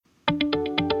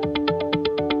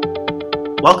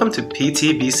Welcome to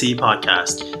PTBC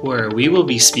Podcast, where we will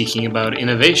be speaking about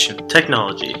innovation,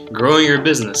 technology, growing your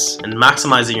business, and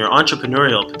maximizing your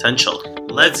entrepreneurial potential.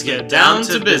 Let's get down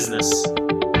to business.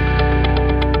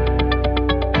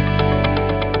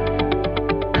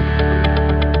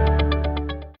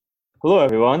 Hello,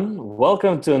 everyone.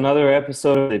 Welcome to another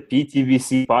episode of the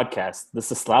PTBC Podcast.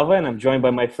 This is Slava, and I'm joined by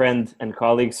my friend and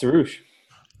colleague, Sarush.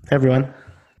 Hey, everyone.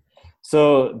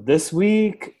 So this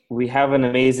week, we have an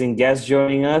amazing guest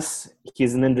joining us.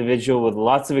 He's an individual with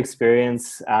lots of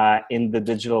experience in the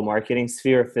digital marketing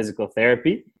sphere of physical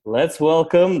therapy. Let's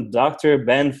welcome Dr.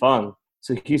 Ben Fung.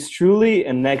 So he's truly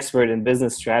an expert in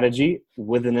business strategy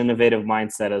with an innovative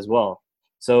mindset as well.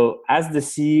 So as the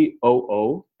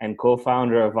COO and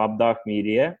co-founder of UpDoc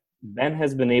Media, Ben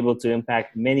has been able to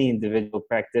impact many individual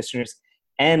practitioners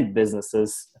and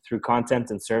businesses through content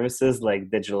and services like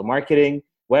digital marketing,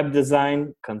 web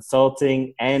design,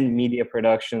 consulting, and media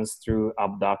productions through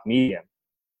UpDoc Media.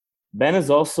 Ben is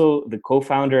also the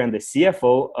co-founder and the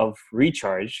CFO of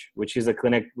Recharge, which is a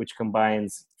clinic which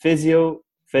combines physio,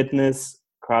 fitness,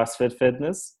 CrossFit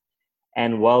fitness,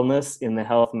 and wellness in the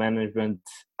health management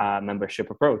membership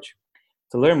approach.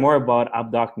 To learn more about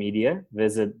UpDoc Media,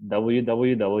 visit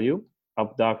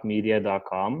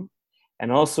www.updocmedia.com.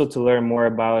 And also to learn more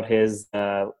about his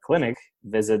clinic,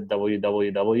 visit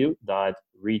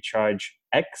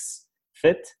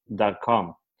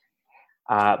www.rechargexfit.com.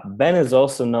 Ben is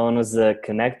also known as a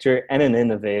connector and an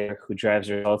innovator who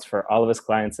drives results for all of his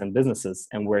clients and businesses.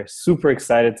 And we're super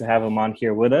excited to have him on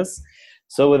here with us.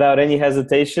 So without any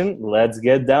hesitation, let's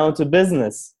get down to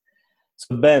business.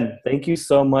 So Ben, thank you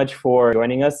so much for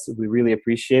joining us. We really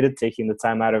appreciate it, taking the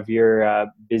time out of your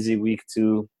busy week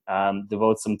to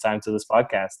devote some time to this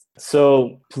podcast.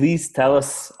 So please tell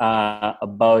us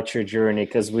about your journey,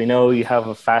 because we know you have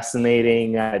a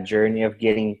fascinating journey of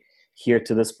getting here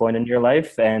to this point in your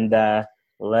life, and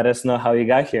let us know how you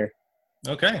got here.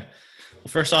 Okay. Well,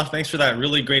 first off, thanks for that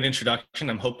really great introduction.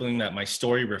 I'm hoping that my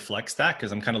story reflects that,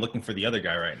 because I'm kind of looking for the other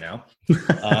guy right now.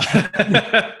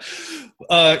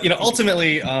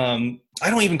 Ultimately, I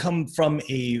don't even come from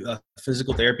a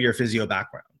physical therapy or physio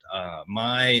background.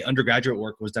 My undergraduate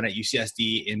work was done at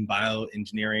UCSD in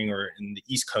bioengineering, or in the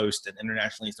East Coast, and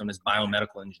internationally it's known as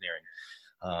biomedical engineering.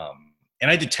 And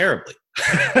I did terribly.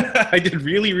 I did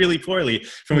really, really poorly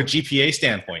from a GPA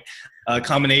standpoint. A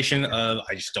combination of,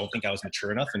 I just don't think I was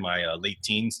mature enough in my late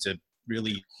teens to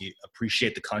really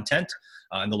appreciate the content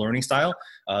and the learning style.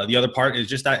 The other part is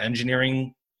just that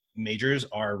engineering majors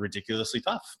are ridiculously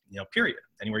tough, period,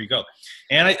 anywhere you go.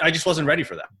 And I just wasn't ready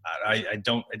for that. I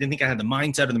didn't think I had the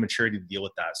mindset or the maturity to deal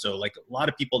with that. So like a lot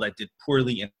of people that did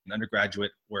poorly in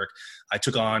undergraduate work, I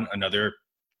took on another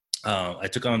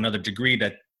degree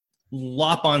that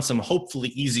lop on some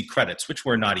hopefully easy credits, which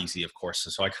were not easy, of course.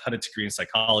 So I got a degree in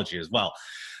psychology as well.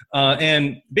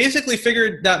 And basically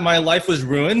figured that my life was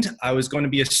ruined. I was going to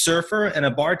be a surfer and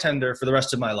a bartender for the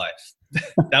rest of my life.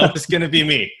 That was going to be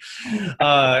me.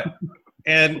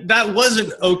 And that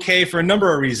wasn't okay for a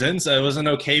number of reasons. It wasn't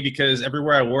okay because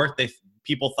everywhere I worked,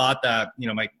 people thought that,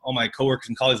 all my coworkers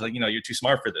and colleagues, like, you're too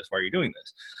smart for this. Why are you doing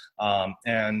this?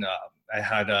 I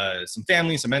had some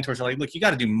family, some mentors were like, look, you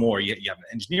got to do more. You have an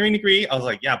engineering degree. I was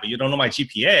like, yeah, but you don't know my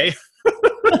GPA.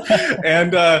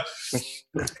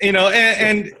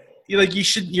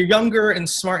 You're younger and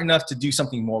smart enough to do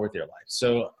something more with your life.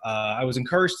 So I was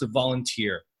encouraged to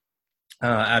volunteer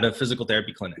at a physical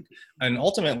therapy clinic. And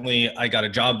ultimately, I got a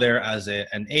job there as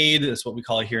an aide. That's what we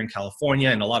call it here in California.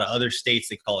 And a lot of other states,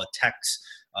 they call it techs.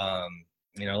 A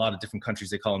lot of different countries,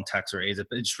 they call them techs or aides. It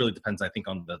just really depends, I think,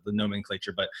 on the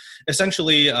nomenclature. But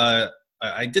essentially, I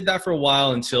did that for a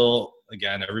while until,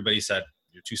 again, everybody said,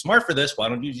 you're too smart for this. Why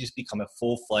don't you just become a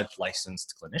full-fledged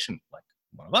licensed clinician like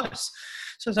one of us?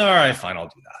 So I said, all right, fine, I'll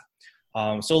do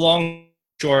that. So long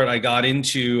short, I got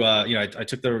into, I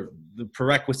took the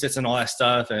prerequisites and all that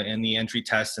stuff and the entry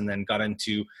test, and then got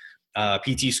into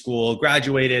PT school,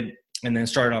 graduated, and then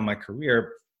started on my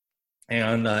career.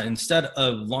 And instead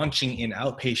of launching in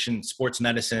outpatient sports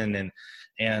medicine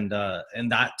and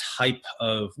that type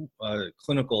of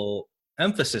clinical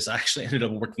emphasis, I actually ended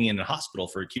up working in a hospital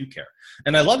for acute care.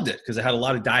 And I loved it because it had a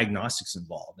lot of diagnostics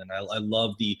involved. And I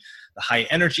love the high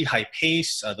energy, high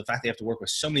pace, the fact they have to work with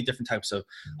so many different types of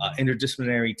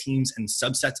interdisciplinary teams and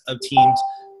subsets of teams.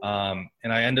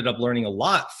 And I ended up learning a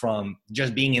lot from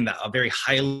just being in a very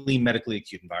highly medically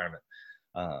acute environment.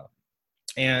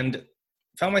 And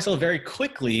found myself very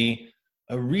quickly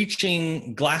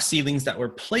reaching glass ceilings that were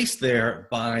placed there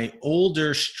by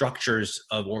older structures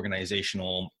of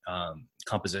organizational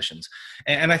compositions.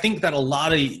 And I think that a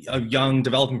lot of young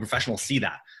developing professionals see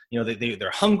that.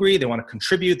 they're hungry, they want to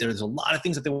contribute. There's a lot of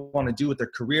things that they want to do with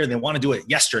their career, and they want to do it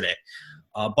yesterday.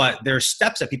 But there are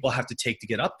steps that people have to take to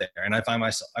get up there. And I found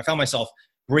myself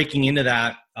breaking into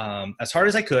that as hard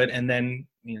as I could, and then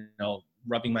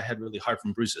rubbing my head really hard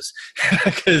from bruises,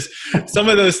 because some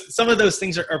of those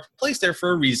things are placed there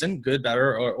for a reason, good,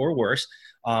 better, or worse.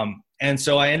 And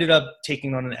so I ended up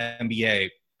taking on an MBA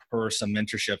for some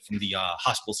mentorship from the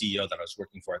hospital CEO that I was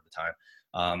working for at the time.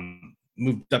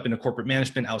 Moved up into corporate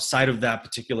management outside of that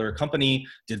particular company,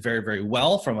 did very, very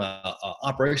well from a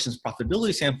operations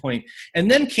profitability standpoint,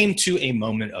 and then came to a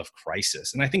moment of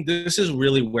crisis. And I think this is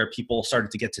really where people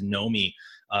started to get to know me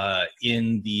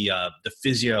in the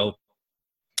physio,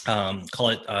 call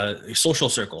it social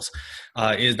circles.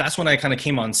 That's when I kind of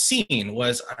came on scene.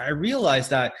 Was I realized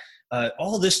that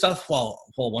all this stuff, while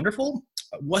wonderful,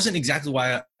 wasn't exactly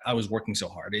why I was working so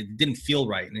hard. It didn't feel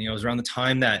right. And it was around the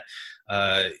time that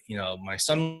my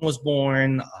son was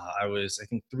born. I was, I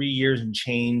think, 3 years and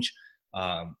change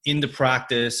into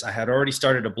practice. I had already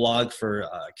started a blog for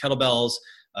kettlebells,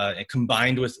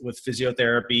 combined with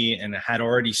physiotherapy, and I had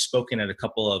already spoken at a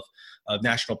couple of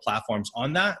national platforms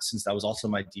on that, since that was also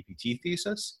my DPT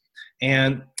thesis.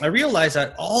 And I realized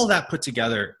that all that put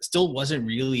together still wasn't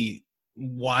really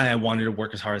why I wanted to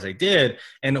work as hard as I did,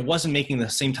 and it wasn't making the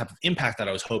same type of impact that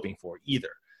I was hoping for either.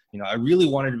 I really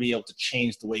wanted to be able to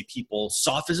change the way people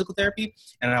saw physical therapy,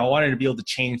 and I wanted to be able to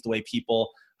change the way people,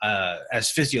 as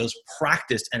physios,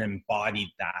 practiced and embodied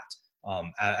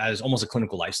that as almost a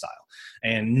clinical lifestyle.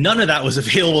 And none of that was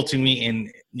available to me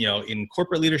in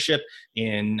corporate leadership,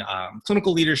 in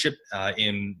clinical leadership,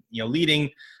 in leading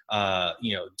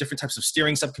different types of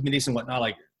steering subcommittees and whatnot.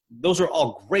 Like, those are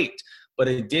all great, but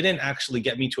it didn't actually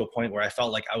get me to a point where I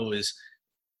felt like I was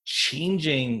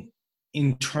changing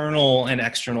internal and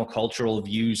external cultural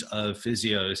views of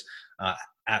physios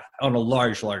on a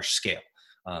large scale.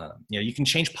 You can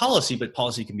change policy, but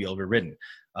policy can be overridden.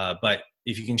 But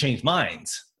if you can change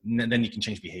minds, then you can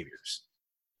change behaviors.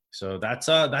 So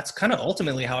that's kind of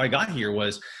ultimately how I got here.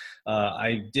 Was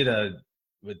I did a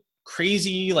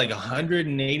crazy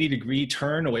 180-degree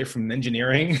turn away from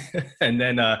engineering, and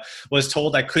then was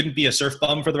told I couldn't be a surf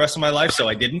bum for the rest of my life, so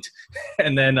I didn't.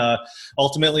 And then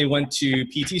ultimately went to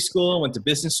PT school, went to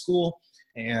business school,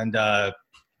 and got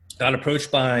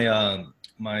approached by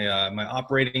my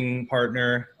operating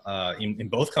partner in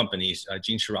both companies,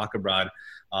 Gene Shirakabrad,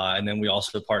 and then we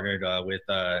also partnered with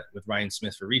Ryan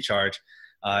Smith for Recharge.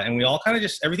 And we all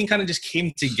everything just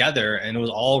came together, and it was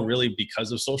all really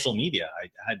because of social media. I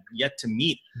had yet to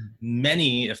meet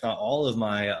many, if not all, of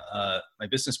my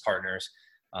business partners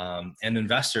and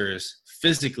investors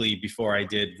physically before I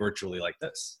did virtually like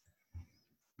this.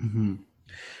 Mm-hmm.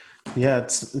 Yeah,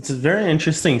 it's a very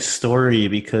interesting story,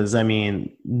 because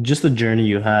just the journey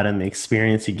you had and the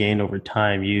experience you gained over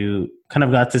time, you kind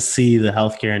of got to see the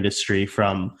healthcare industry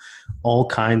from all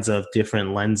kinds of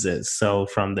different lenses. So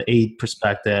from the aid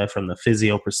perspective, from the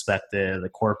physio perspective, the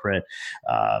corporate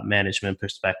management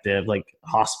perspective, like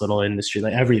hospital industry,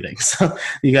 like everything. So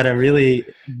you got a really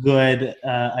good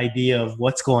idea of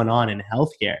what's going on in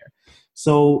healthcare.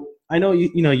 So I know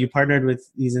you partnered with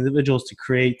these individuals to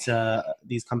create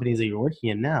these companies that you're working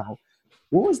in now.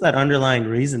 What was that underlying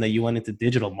reason that you went into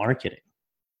digital marketing?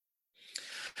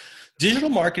 Digital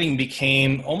marketing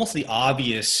became almost the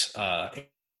obvious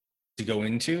to go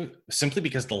into, simply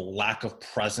because the lack of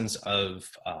presence of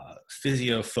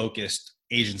physio-focused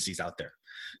agencies out there.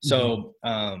 So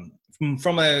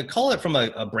from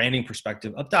a branding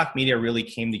perspective, UpDoc Media really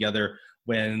came together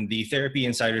when the Therapy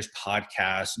Insiders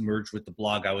podcast merged with the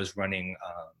blog I was running.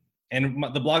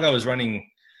 The blog I was running,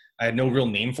 I had no real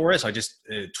name for it. So I just,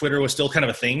 Twitter was still kind of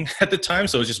a thing at the time.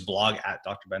 So it was just blog at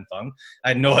Dr. Ben Fung. I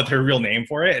had no other real name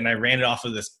for it. And I ran it off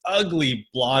of this ugly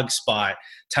Blogspot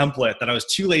template that I was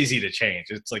too lazy to change.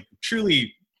 It's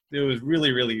truly, it was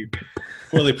really, really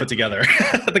poorly put together.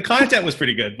 The content was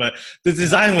pretty good, but the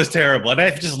design was terrible. And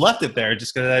I just left it there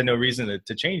just because I had no reason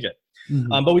to change it.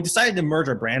 Mm-hmm. But we decided to merge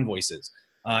our brand voices.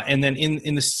 And then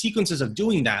in the sequences of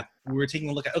doing that, we were taking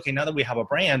a look at, okay, now that we have a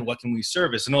brand, what can we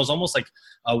service? And it was almost like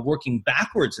working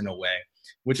backwards in a way,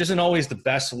 which isn't always the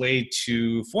best way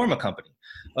to form a company.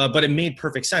 But it made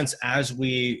perfect sense as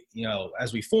we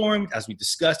formed, as we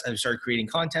discussed, as we started creating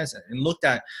content and looked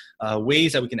at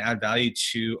ways that we can add value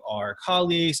to our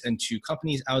colleagues and to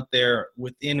companies out there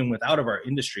within and without of our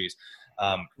industries.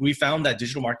 We found that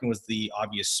digital marketing was the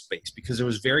obvious space, because there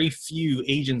was very few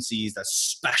agencies that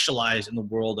specialize in the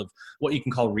world of what you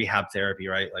can call rehab therapy,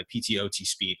 right? Like PT, OT,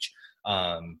 speech.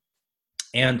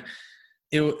 And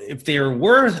if there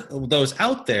were those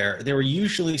out there, they were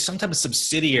usually some type of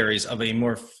subsidiaries of a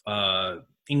more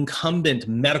incumbent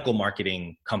medical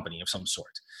marketing company of some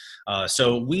sort.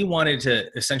 So we wanted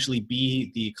to essentially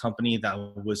be the company that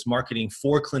was marketing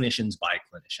for clinicians by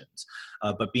clinicians,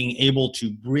 but being able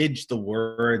to bridge the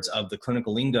words of the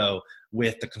clinical lingo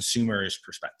with the consumer's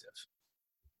perspective.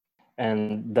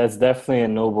 And that's definitely a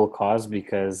noble cause,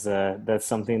 because that's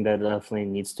something that definitely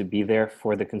needs to be there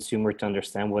for the consumer to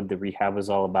understand what the rehab is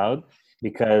all about.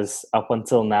 Because up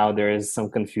until now, there is some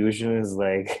confusion. Is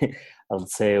like,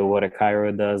 let's say what a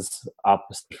chiro does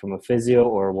opposite from a physio,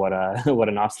 or what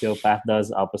an osteopath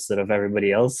does opposite of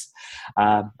everybody else.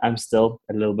 I'm still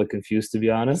a little bit confused, to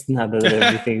be honest, now that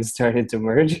everything's starting to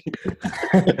merge.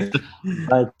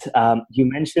 But you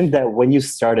mentioned that when you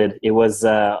started, it was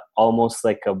almost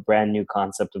like a brand new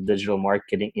concept of digital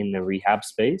marketing in the rehab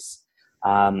space.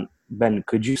 Ben,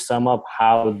 could you sum up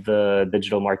how the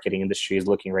digital marketing industry is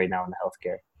looking right now in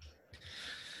healthcare?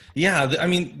 Yeah, I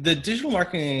mean, the digital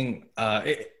marketing,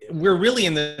 we're really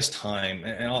in this time,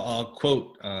 and I'll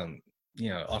quote,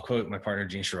 I'll quote my partner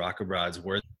Gene Shirakabrad's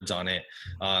words on it.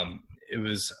 It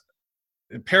was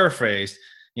paraphrased,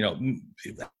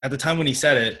 at the time when he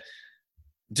said it,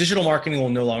 digital marketing will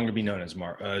no longer be known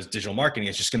as digital marketing.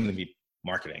 It's just going to be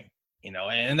marketing.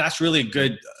 And that's really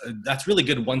good. That's really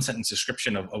good one sentence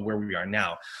description of where we are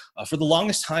now. For the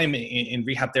longest time in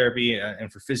rehab therapy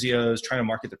and for physios trying to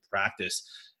market the practice,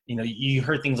 you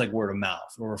heard things like word of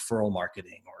mouth or referral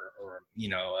marketing or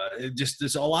just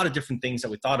there's a lot of different things that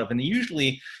we thought of, and it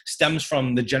usually stems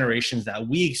from the generations that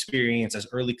we experience as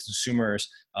early consumer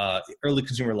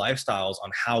lifestyles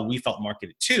on how we felt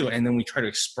marketed to, and then we try to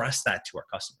express that to our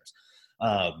customers.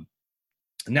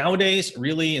 Nowadays,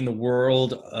 really, in the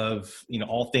world of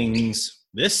all things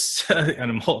this,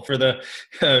 and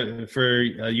for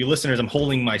you listeners, I'm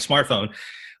holding my smartphone.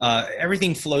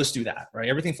 Everything flows through that, right?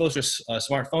 Everything flows through a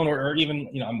smartphone, or even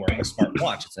I'm wearing a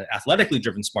smartwatch. It's an athletically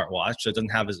driven smartwatch, so it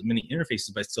doesn't have as many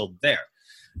interfaces, but it's still there.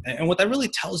 And what that really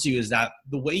tells you is that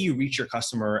the way you reach your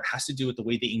customer has to do with the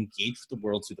way they engage with the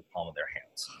world through the palm of their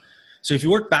hands. So if you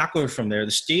work backward from there,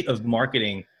 the state of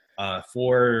marketing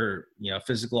for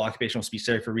physical occupational speech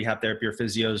therapy, for rehab therapy, or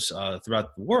physios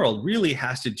throughout the world really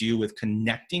has to do with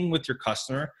connecting with your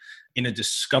customer in a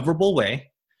discoverable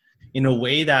way, in a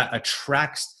way that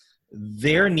attracts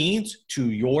their needs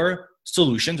to your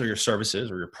solutions or your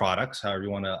services or your products, however you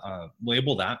want to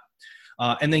label that,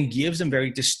 and then gives them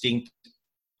very distinct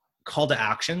call to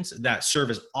actions that serve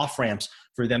as off ramps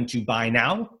for them to buy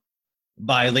now,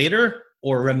 buy later,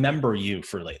 or remember you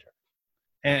for later.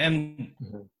 And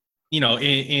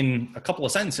in a couple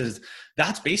of sentences,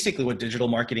 that's basically what digital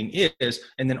marketing is.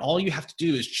 And then all you have to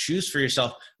do is choose for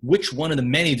yourself which one of the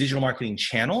many digital marketing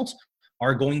channels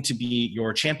are going to be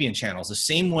your champion channels. The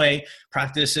same way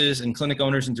practices and clinic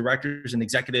owners and directors and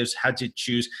executives had to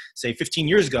choose, say 15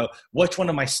 years ago, which one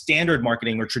of my standard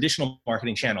marketing or traditional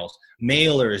marketing channels,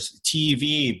 mailers,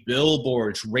 TV,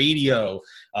 billboards, radio,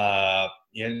 a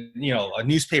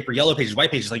newspaper, yellow pages,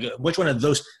 white pages, like which one of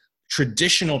those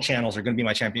traditional channels are going to be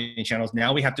my champion channels.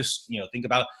 Now we have to, think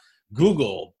about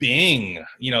Google, Bing,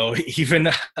 even,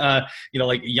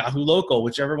 like Yahoo Local,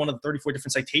 whichever one of the 34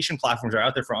 different citation platforms are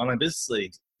out there for online business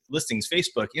listings,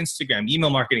 Facebook, Instagram, email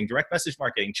marketing, direct message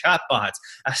marketing, chatbots,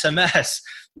 SMS,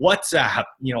 WhatsApp,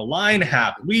 Line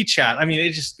app, WeChat. I mean,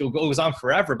 it just goes on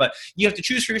forever, but you have to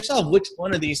choose for yourself, which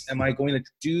one of these am I going to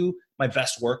do my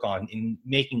best work on in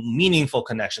making meaningful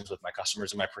connections with my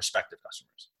customers and my prospective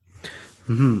customers.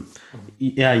 Mm-hmm.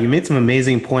 Yeah, you made some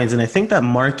amazing points. And I think that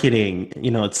marketing,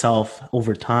 itself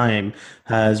over time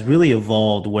has really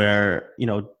evolved where,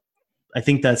 I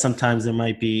think that sometimes there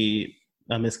might be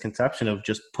a misconception of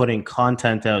just putting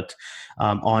content out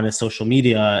on a social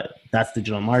media. That's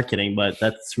digital marketing, but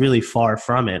that's really far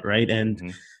from it, right?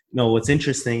 And what's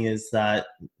interesting is that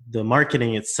the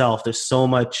marketing itself, there's so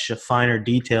much finer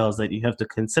details that you have to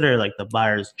consider, like the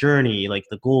buyer's journey, like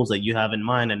the goals that you have in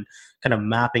mind, and kind of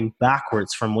mapping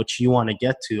backwards from which you want to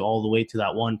get to all the way to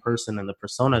that one person and the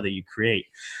persona that you create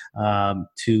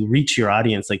to reach your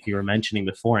audience, like you were mentioning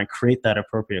before, and create that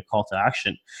appropriate call to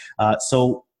action.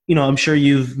 So I'm sure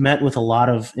you've met with a lot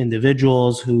of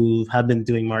individuals who have been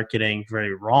doing marketing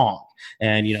very wrong.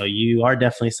 And, you are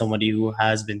definitely somebody who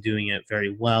has been doing it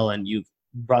very well, and you've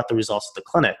brought the results to the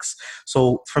clinics.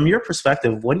 So from your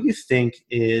perspective, what do you think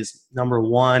is number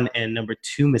one and number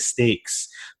two mistakes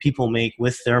people make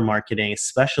with their marketing,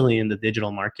 especially in the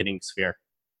digital marketing sphere?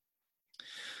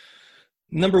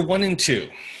 Number one and two,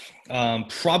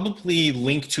 probably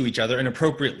link to each other, and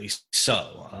appropriately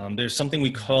so. There's something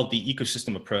we call the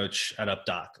ecosystem approach at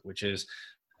UpDoc, which is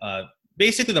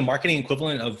basically the marketing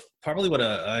equivalent of probably what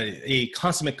a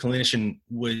consummate clinician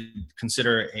would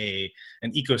consider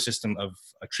an ecosystem of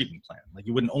a treatment plan. Like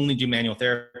you wouldn't only do manual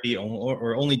therapy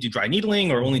or only do dry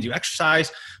needling or only do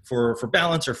exercise for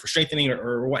balance or for strengthening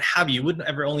or what have you. You wouldn't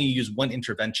ever only use one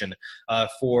intervention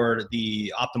for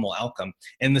the optimal outcome.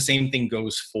 And the same thing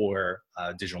goes for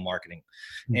digital marketing.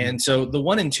 Mm-hmm. And so the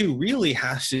 1 and 2 really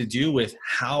has to do with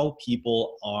how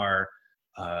people are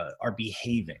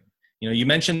behaving. You know, you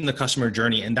mentioned the customer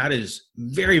journey, and that is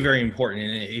very, very important.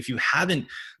 And if you haven't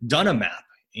done a map,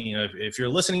 you know, if you're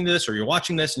listening to this or you're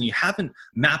watching this and you haven't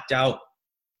mapped out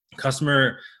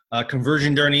customer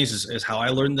conversion journeys is how I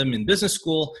learned them in business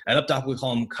school. At UpDoc, we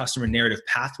call them customer narrative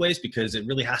pathways because it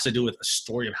really has to do with a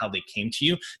story of how they came to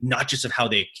you, not just of how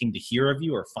they came to hear of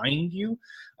you or find you.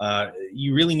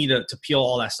 You really need to peel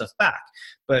all that stuff back.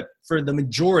 But for the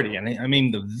majority, and I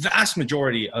mean the vast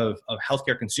majority of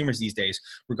healthcare consumers these days,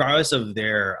 regardless of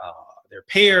their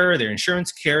payer, their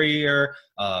insurance carrier,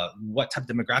 what type of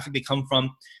demographic they come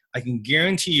from, I can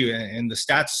guarantee you, and the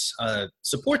stats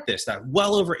support this, that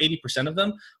well over 80% of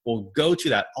them will go to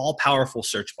that all-powerful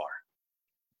search bar.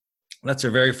 That's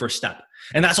their very first step.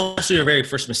 And that's also your very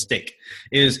first mistake,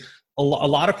 is a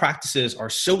lot of practices are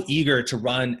so eager to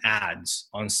run ads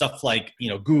on stuff like, you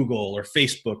know, Google or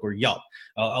Facebook or Yelp.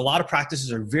 A lot of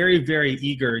practices are very, very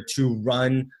eager to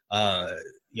run,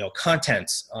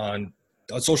 contents on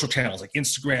social channels like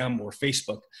Instagram or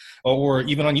Facebook or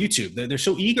even on YouTube. They're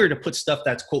so eager to put stuff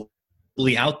that's quote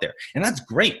out there. And that's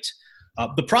great.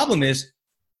 The problem is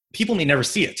people may never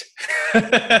see it.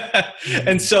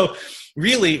 And so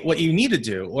really what you need to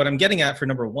do, what I'm getting at for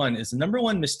number 1 is the number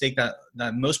 1 mistake that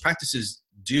most practices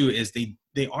do is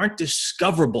they aren't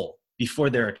discoverable before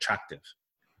they're attractive.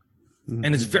 Mm-hmm.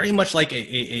 And it's very much like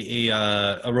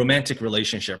a romantic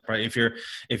relationship, right?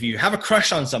 If you have a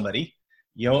crush on somebody,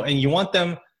 you know, and you want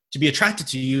them to be attracted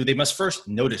to you, they must first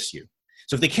notice you.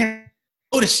 So if they can't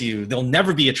notice you, they'll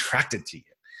never be attracted to you.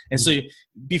 And so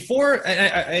before,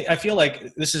 I feel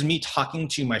like this is me talking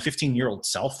to my 15-year-old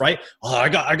self, right? Oh, I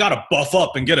got to buff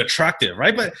up and get attractive,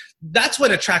 right? But that's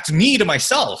what attracts me to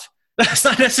myself. That's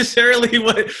not necessarily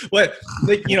what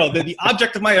the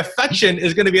object of my affection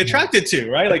is going to be attracted to,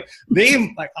 right?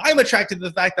 I'm attracted to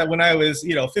the fact that when I was,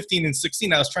 15 and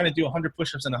 16, I was trying to do 100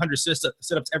 push-ups and 100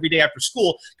 sit-ups every day after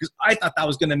school because I thought that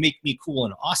was going to make me cool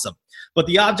and awesome. But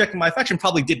the object of my affection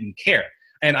probably didn't care.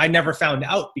 And I never found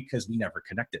out because we never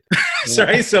connected.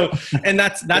 Right? So, and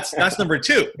that's number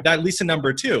 2, that leads to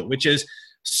number 2, which is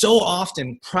so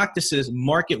often practices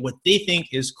market what they think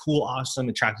is cool, awesome,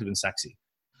 attractive, and sexy.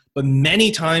 But many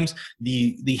times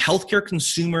the healthcare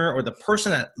consumer or the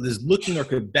person that is looking or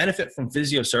could benefit from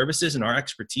physio services and our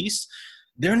expertise,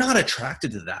 they're not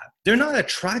attracted to that. They're not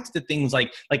attracted to things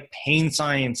like pain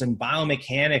science and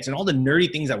biomechanics and all the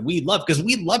nerdy things that we love because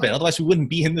we love it. Otherwise we wouldn't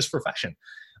be in this profession.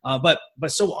 But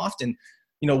so often,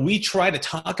 we try to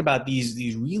talk about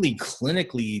these really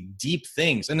clinically deep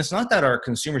things. And it's not that our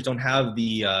consumers don't have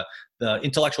the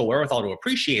intellectual wherewithal to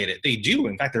appreciate it. They do.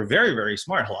 In fact, they're very, very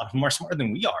smart. A lot of them are smarter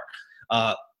than we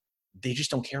are. They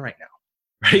just don't care right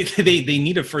now, right? They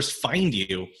need to first find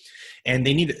you. And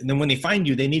then when they find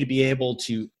you, they need to be able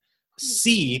to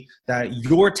see that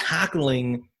you're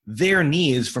tackling their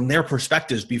needs from their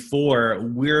perspectives before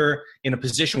we're in a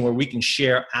position where we can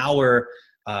share our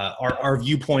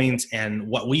viewpoints and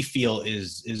what we feel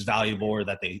is valuable or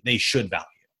that they should value.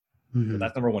 Mm-hmm. So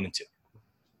that's number 1 and 2.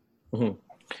 Mm-hmm.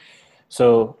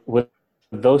 So with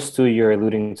those 2, you're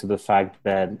alluding to the fact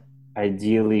that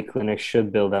ideally clinics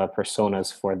should build out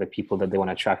personas for the people that they want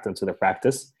to attract into the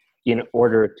practice in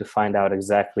order to find out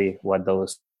exactly what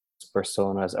those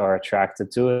personas are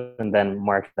attracted to and then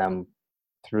mark them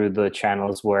through the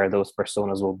channels where those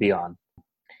personas will be on.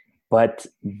 But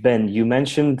Ben, you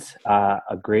mentioned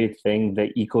a great thing,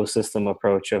 the ecosystem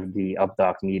approach of the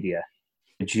UpDoc media.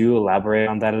 Could you elaborate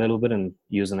on that a little bit and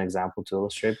use an example to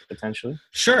illustrate potentially?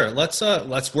 Sure. Let's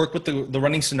work with the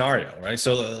running scenario, right?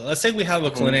 So let's say we have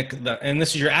a clinic and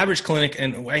this is your average clinic,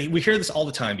 and we hear this all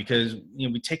the time because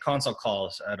we take consult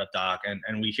calls at UpDoc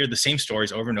and we hear the same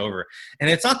stories over and over. And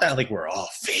it's not that like we're all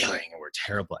failing and we're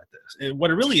terrible at this. What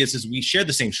it really is we share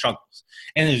the same struggles,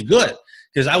 and it's good.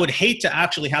 Because I would hate to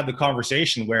actually have the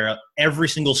conversation where every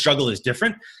single struggle is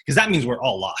different, because that means we're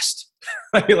all lost.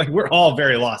 Like we're all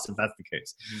very lost if that's the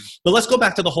case. Mm-hmm. But let's go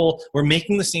back to the whole, we're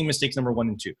making the same mistakes, number 1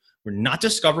 and 2. We're not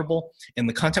discoverable, and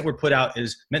the content we're put out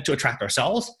is meant to attract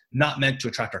ourselves, not meant to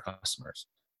attract our customers.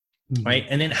 Mm-hmm. Right?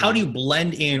 And then how do you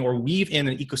blend in or weave in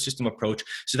an ecosystem approach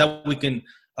so that we can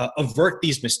avert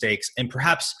these mistakes and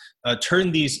perhaps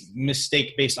turn these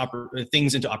mistake-based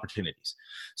things into opportunities?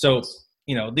 So,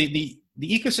 the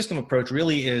ecosystem approach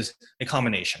really is a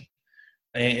combination.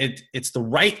 It's the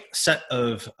right set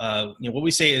of, what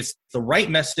we say is the right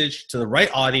message to the right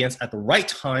audience at the right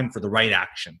time for the right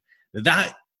action.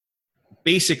 That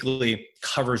basically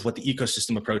covers what the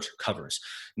ecosystem approach covers.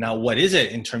 Now, what is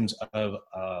it in terms of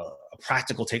a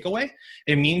practical takeaway?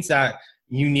 It means that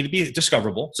you need to be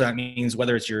discoverable. So that means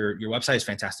whether it's your website is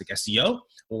fantastic SEO,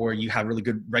 or you have really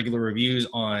good regular reviews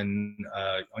on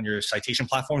your citation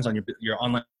platforms, on your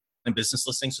online business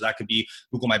listings. So that could be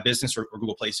Google My Business or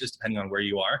Google Places, depending on where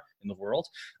you are in the world.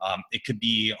 It could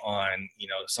be on,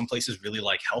 some places really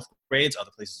like Health Grades,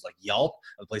 other places like Yelp,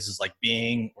 other places like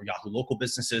Bing or Yahoo Local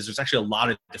Businesses. There's actually a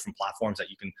lot of different platforms that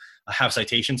you can have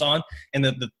citations on. And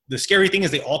the scary thing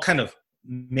is they all kind of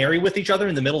marry with each other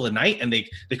in the middle of the night, and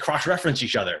they cross-reference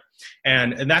each other.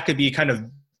 And that could be kind of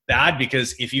bad,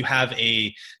 because if you have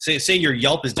say your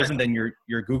Yelp is different than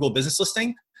your Google business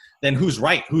listing, then who's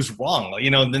right, who's wrong?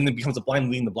 Then it becomes a blind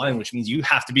leading the blind, which means you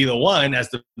have to be the one as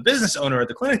the business owner or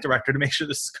the clinic director to make sure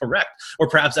this is correct, or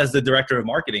perhaps as the director of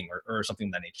marketing or something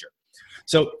of that nature.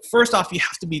 So first off, you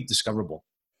have to be discoverable.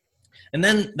 And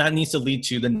then that needs to lead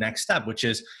to the next step, which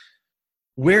is,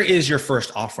 where is your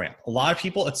first off-ramp? A lot of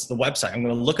people, it's the website. I'm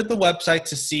going to look at the website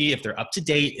to see if they're up to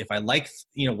date, if I like,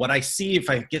 what I see, if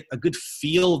I get a good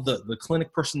feel of the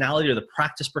clinic personality or the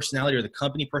practice personality or the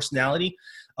company personality.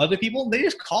 Other people, they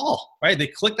just call, right? They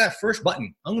click that first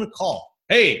button. I'm going to call.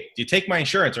 Hey, do you take my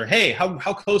insurance? Or hey, how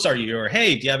close are you? Or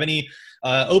hey, do you have any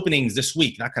openings this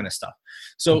week? That kind of stuff.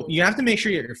 So you have to make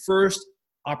sure your first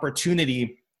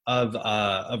opportunity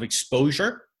of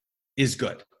exposure is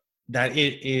good. That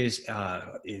it is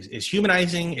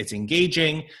humanizing, it's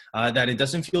engaging, that it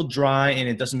doesn't feel dry, and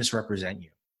it doesn't misrepresent you.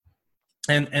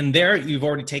 And there you've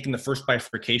already taken the first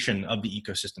bifurcation of the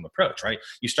ecosystem approach, right?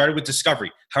 You started with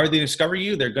discovery. How do they discover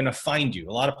you? They're going to find you.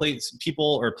 A lot of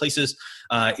people or places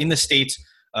in the States,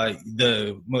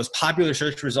 the most popular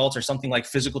search results are something like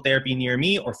physical therapy near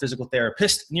me, or physical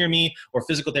therapist near me, or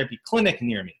physical therapy clinic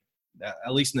near me,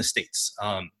 at least in the States.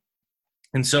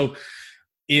 And so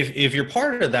if you're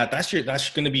part of that, that's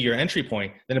going to be your entry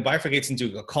point. Then it bifurcates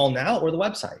into a call now or the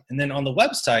website. And then on the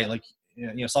website,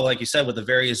 something like you said with the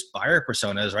various buyer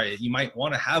personas, right? You might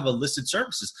want to have a listed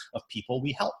services of people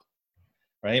we help,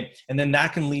 right? And then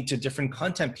that can lead to different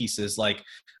content pieces like,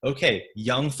 okay,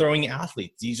 young throwing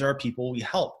athletes. These are people we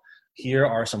help. Here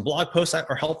are some blog posts that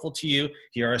are helpful to you.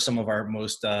 Here are some of our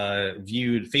most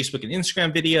viewed Facebook and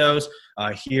Instagram videos.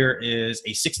 Here is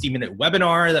a 60-minute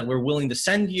webinar that we're willing to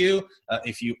send you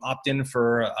if you opt in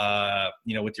for,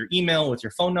 with your email, with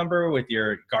your phone number, with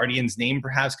your guardian's name,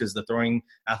 perhaps, because the throwing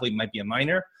athlete might be a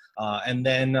minor. And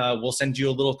then we'll send you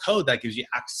a little code that gives you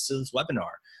access to this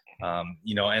webinar.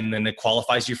 And then it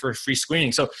qualifies you for a free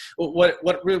screening. So what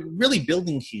we're really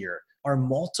building here are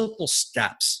multiple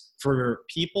steps for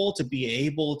people to be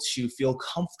able to feel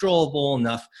comfortable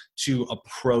enough to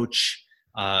approach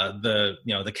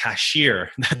the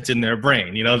cashier that's in their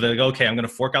brain. They're like, okay, I'm going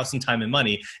to fork out some time and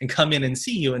money and come in and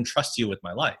see you and trust you with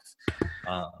my life.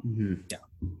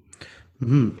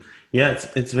 Yeah,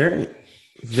 it's very,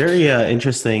 very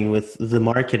interesting with the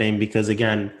marketing, because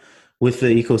again, with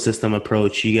the ecosystem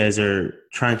approach, you guys are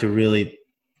trying to really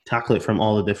tackle it from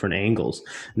all the different angles.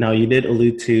 Now, you did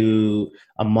allude to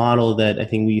a model that I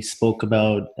think we spoke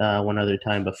about one other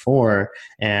time before,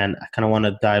 and I kind of want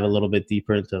to dive a little bit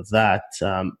deeper into that,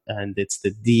 and it's the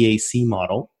DAC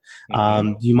model.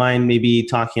 Do you mind maybe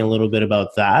talking a little bit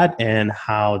about that and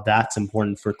how that's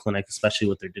important for clinics, especially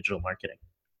with their digital marketing?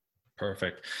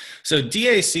 Perfect. So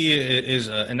DAC is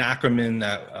an acronym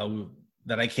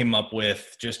that I came up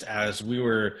with just as we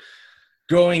were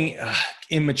growing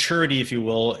in maturity, if you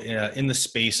will, in the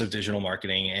space of digital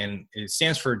marketing. And it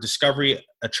stands for discovery,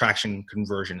 attraction,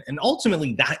 conversion. And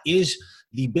ultimately, that is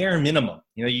the bare minimum.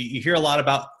 You hear a lot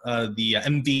about the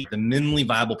MV, the minimally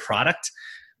viable product.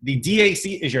 The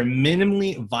DAC is your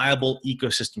minimally viable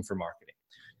ecosystem for marketing.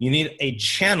 You need a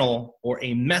channel or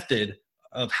a method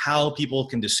of how people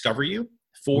can discover you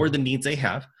for the needs they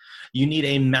have. You need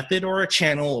a method or a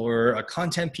channel or a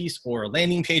content piece or a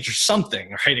landing page or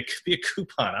something, right? It could be a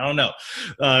coupon. I don't know.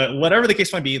 Whatever the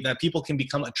case might be, that people can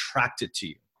become attracted to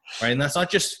you, right? And that's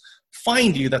not just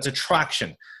find you, that's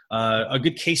attraction. A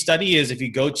good case study is if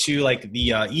you go to like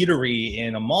the eatery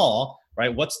in a mall,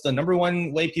 right? What's the number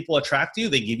one way people attract you?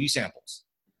 They give you samples,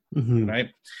 right?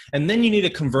 And then you need a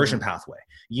conversion pathway.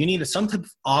 You need some type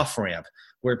of off-ramp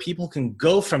where people can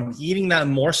go from eating that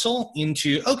morsel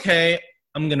into, okay,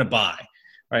 I'm going to buy,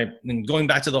 right? And going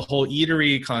back to the whole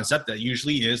eatery concept, that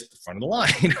usually is the front of the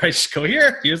line, right? Just go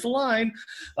here's the line,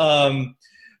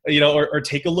 or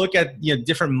take a look at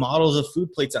different models of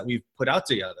food plates that we've put out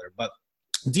together. But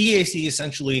DAC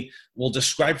essentially will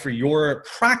describe for your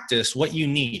practice what you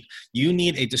need. You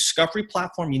need a discovery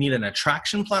platform, you need an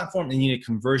attraction platform, and you need a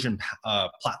conversion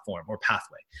platform or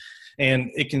pathway.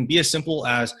 And it can be as simple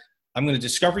as, I'm going to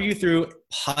discover you through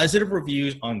positive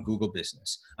reviews on Google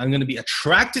Business. I'm going to be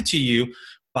attracted to you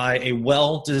by a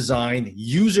well-designed,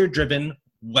 user-driven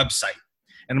website.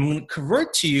 And I'm going to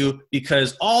convert to you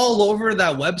because all over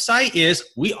that website is,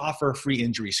 we offer free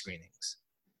injury screenings.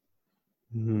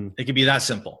 Mm-hmm. It could be that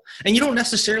simple. And you don't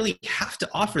necessarily have to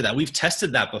offer that. We've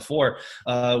tested that before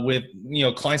with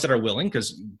clients that are willing,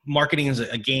 because marketing is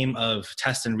a game of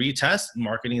test and retest.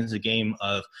 Marketing is a game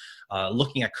of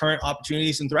looking at current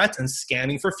opportunities and threats and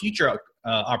scanning for future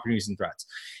opportunities and threats.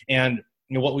 And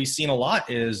what we've seen a lot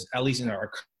is, at least in our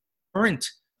current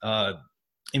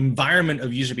environment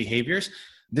of user behaviors,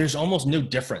 there's almost no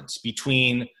difference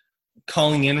between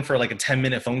calling in for like a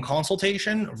 10-minute phone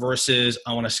consultation versus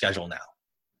I want to schedule now.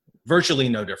 Virtually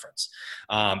no difference.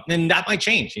 And that might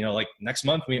change, like next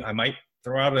month, I might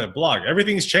throw out a blog.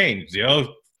 Everything's changed,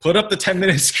 put up the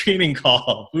 10-minute screening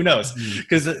call. Who knows?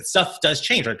 Because stuff does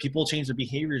change, right? People change their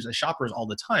behaviors as shoppers all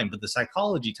the time, but the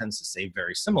psychology tends to stay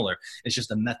very similar. It's just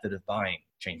the method of buying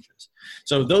changes.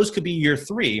 So those could be your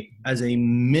 3 as a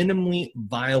minimally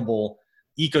viable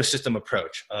ecosystem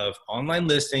approach of online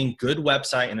listing, good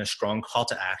website, and a strong call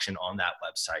to action on that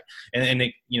website. And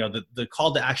it, the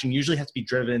call to action usually has to be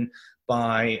driven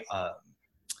by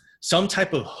some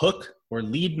type of hook or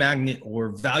lead magnet or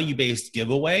value-based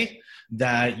giveaway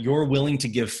that you're willing to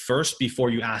give first before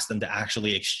you ask them to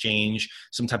actually exchange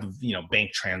some type of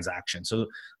bank transaction. So a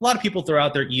lot of people throw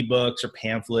out their ebooks or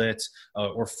pamphlets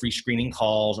or free screening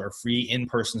calls or free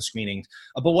in-person screenings.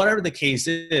 But whatever the case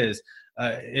is,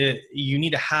 you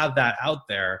need to have that out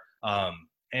there.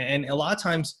 And a lot of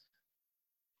times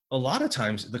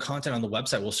the content on the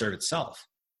website will serve itself,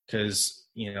 because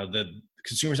the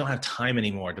consumers don't have time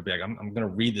anymore to be like, I'm going to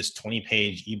read this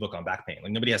 20-page ebook on back pain.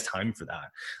 Like, nobody has time for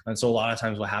that. And so a lot of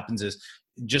times what happens is,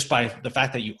 just by the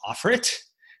fact that you offer it,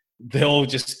 they'll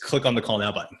just click on the call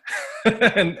now button.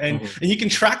 and you can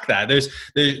track that.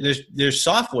 There's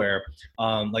software,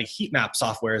 like heat map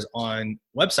softwares on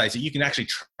websites that you can actually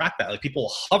track that. Like,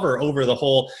 people hover over the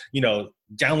whole,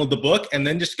 download the book and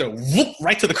then just go whoop,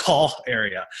 right to the call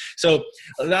area. So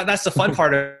that's the fun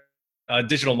part of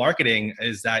digital marketing,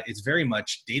 is that it's very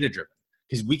much data driven,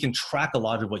 because we can track a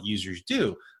lot of what users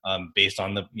do based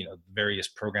on the various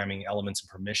programming elements and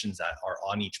permissions that are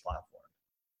on each platform.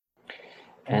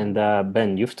 And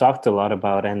Ben, you've talked a lot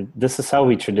about, and this is how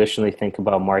we traditionally think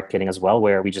about marketing as well,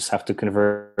 where we just have to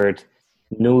convert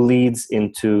new leads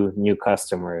into new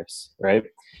customers, right?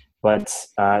 But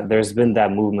there's been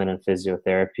that movement in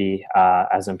physiotherapy,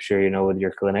 as I'm sure you know, with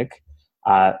your clinic,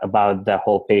 about that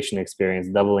whole patient experience,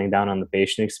 doubling down on the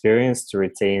patient experience to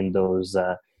retain those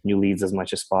new leads as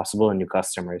much as possible and new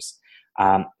customers.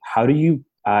 How do you,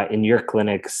 in your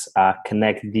clinics,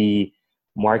 connect the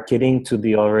marketing to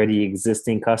the already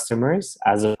existing customers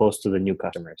as opposed to the new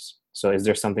customers? So is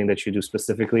there something that you do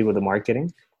specifically with the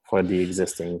marketing for the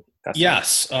existing customers?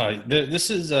 Yes, this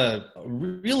is a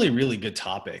really, really good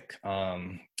topic.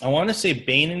 I want to say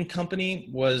Bain & Company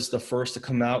was the first to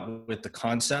come out with the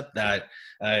concept that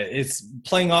it's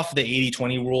playing off the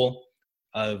 80-20 rule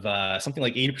of something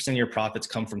like 80% of your profits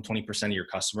come from 20% of your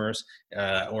customers,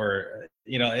 and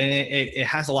it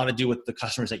has a lot to do with the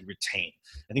customers that you retain.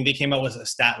 I think they came out with a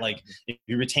stat like, if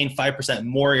you retain 5%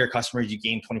 more of your customers, you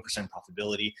gain 20%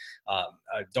 profitability.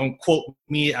 Don't quote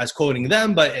me as quoting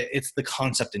them, but it's the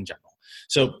concept in general.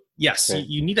 So yes, okay.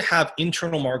 You need to have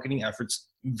internal marketing efforts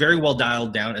very well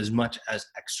dialed down as much as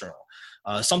external.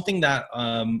 Something that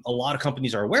a lot of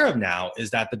companies are aware of now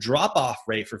is that the drop-off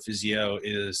rate for physio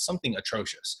is something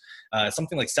atrocious.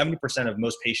 Something like 70% of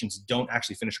most patients don't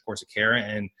actually finish a course of care,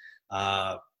 and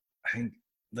I think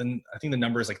the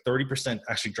number is like 30%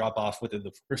 actually drop off within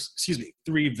the first,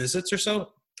 3 visits or so.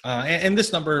 And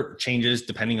this number changes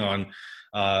depending on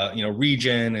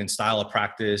region and style of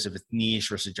practice, if it's niche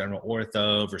versus general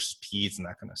ortho versus peds and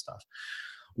that kind of stuff.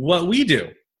 What we do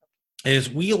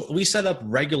is we set up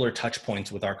regular touch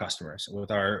points with our customers,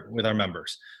 with our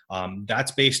members.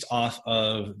 That's based off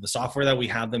of the software that we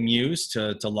have them use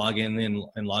to log in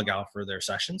and log out for their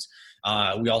sessions.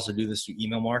 We also do this through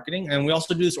email marketing, and we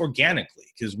also do this organically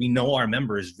because we know our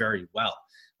members very well.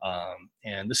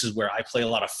 And this is where I play a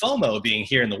lot of FOMO, being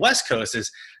here in the West Coast, is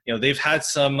they've had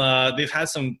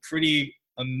some pretty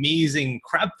amazing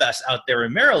crab fest out there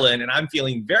in Maryland, and I'm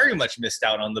feeling very much missed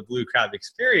out on the blue crab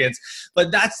experience.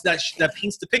 But that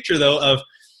paints the picture, though, of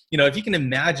if you can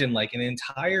imagine like an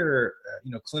entire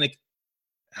clinic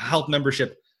health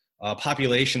membership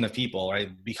population of people,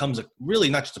 right, becomes really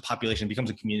not just a population, it becomes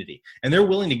a community. And they're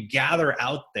willing to gather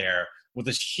out there with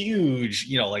this huge,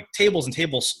 like tables and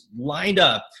tables lined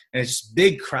up, and it's just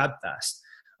big crowd fest.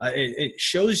 It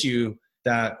shows you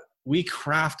that we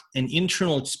craft an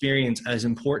internal experience as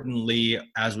importantly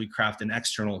as we craft an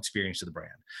external experience to the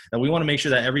brand. That we want to make sure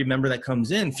that every member that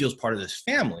comes in feels part of this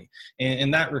family.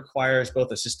 And that requires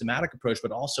both a systematic approach,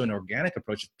 but also an organic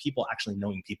approach of people actually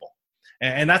knowing people.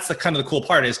 And that's the kind of the cool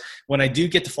part is when I do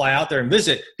get to fly out there and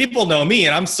visit, people know me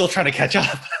and I'm still trying to catch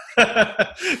up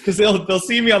because they'll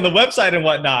see me on the website and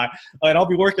whatnot, and I'll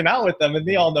be working out with them and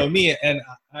they all know me. And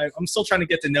I'm still trying to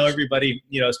get to know everybody,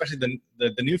 especially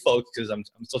the new folks, because I'm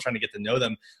still trying to get to know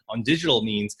them on digital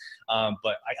means.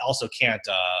 But I also can't,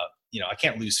 I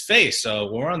can't lose face.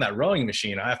 So when we're on that rowing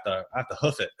machine, I have to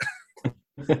hoof it.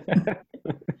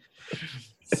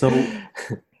 So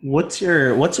what's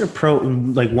your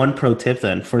one pro tip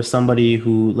then for somebody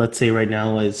who, let's say right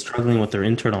now, is struggling with their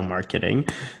internal marketing?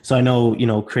 So I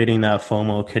know, creating that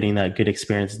FOMO, creating that good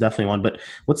experience is definitely one, but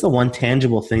what's the one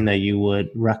tangible thing that you would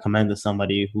recommend to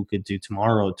somebody who could do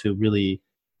tomorrow to really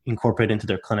incorporate into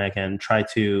their clinic and try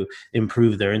to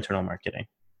improve their internal marketing?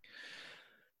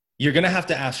 You're going to have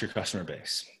to ask your customer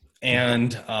base.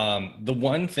 And the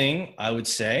one thing I would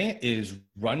say is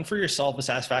run for yourself a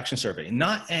satisfaction survey,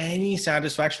 not any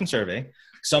satisfaction survey,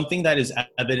 something that is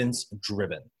evidence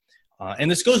driven. And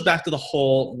this goes back to the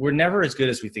whole, we're never as good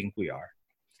as we think we are,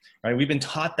 right? We've been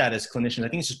taught that as clinicians. I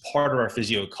think it's just part of our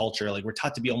physio culture. Like we're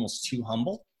taught to be almost too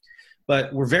humble,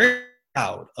 but we're very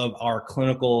proud of our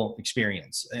clinical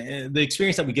experience, the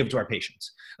experience that we give to our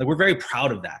patients. Like we're very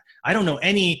proud of that. I don't know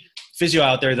any physio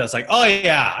out there that's like, oh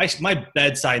yeah, my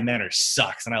bedside manner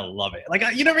sucks and I love it. Like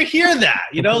you never hear that,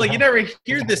 like you never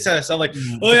hear this stuff. Like,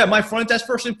 oh yeah, my front desk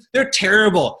person, they're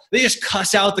terrible. They just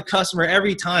cuss out the customer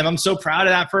every time. I'm so proud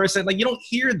of that person. Like you don't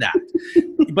hear that.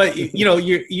 But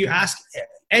you ask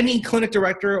any clinic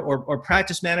director or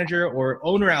practice manager or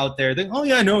owner out there, they, oh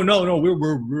yeah, no,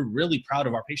 we're really proud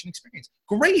of our patient experience.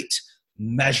 Great.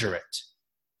 Measure it.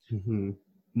 Mm-hmm.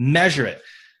 Measure it.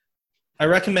 I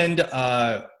recommend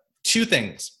two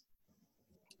things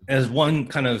as one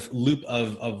kind of loop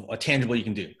of a tangible you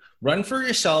can do. Run for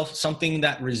yourself something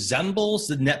that resembles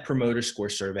the Net Promoter Score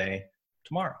survey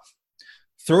tomorrow.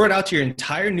 Throw it out to your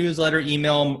entire newsletter,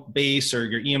 email base, or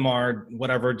your EMR,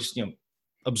 whatever. Just,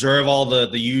 observe all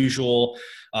the usual,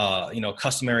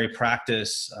 customary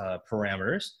practice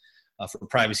parameters for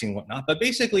privacy and whatnot. But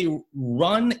basically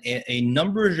run a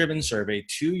number-driven survey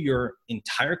to your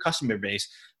entire customer base,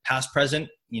 past, present,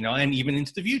 and even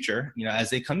into the future, as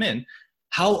they come in.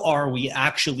 How are we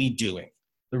actually doing?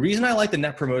 The reason I like the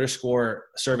Net Promoter Score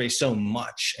survey so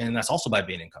much, and that's also by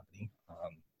Bain & Company,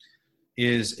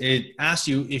 is it asks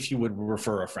you if you would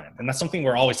refer a friend. And that's something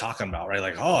we're always talking about, right?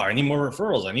 Like, oh, I need more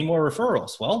referrals. I need more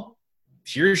referrals. Well,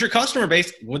 here's your customer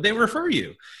base. Would they refer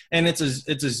you? And it's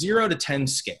a 0 to 10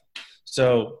 scale.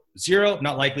 So 0,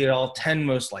 not likely at all, 10,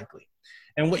 most likely.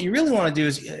 And what you really want to do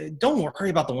is don't worry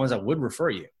about the ones that would refer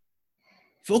you.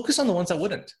 Focus on the ones that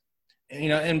wouldn't.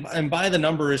 And by the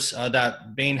numbers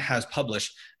that Bain has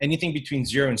published, anything between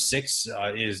 0 and 6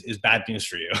 is bad news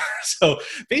for you. So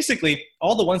basically,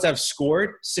 all the ones that have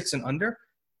scored 6 and under,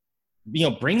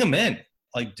 bring them in.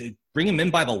 Like bring them in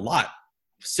by the lot.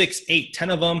 6, 8, 10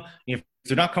 of them. If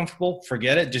they're not comfortable,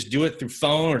 forget it. Just do it through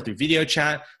phone or through video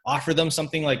chat. Offer them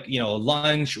something like a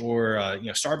lunch or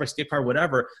Starbucks gift card,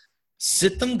 whatever.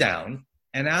 Sit them down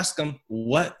and ask them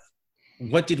what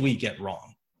did we get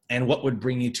wrong, and what would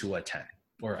bring you to a 10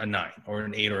 or a 9 or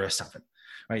an 8 or a 7.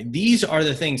 Right? These are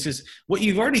the things. Is what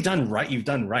you've already done right. You've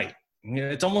done right.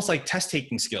 It's almost like test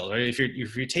taking skills, right? If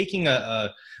you're taking a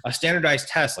standardized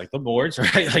test like the boards,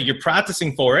 right? Like you're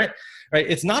practicing for it, right?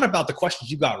 It's not about the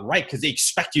questions you got right because they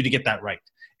expect you to get that right.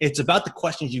 It's about the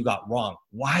questions you got wrong.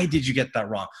 Why did you get that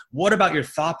wrong? What about your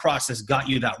thought process got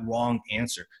you that wrong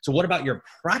answer? So what about your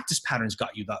practice patterns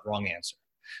got you that wrong answer?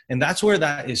 And that's where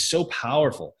that is so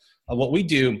powerful. What we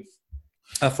do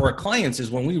for our clients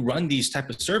is when we run these type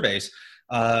of surveys,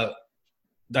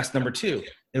 that's number 2.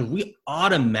 If we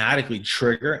automatically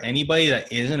trigger anybody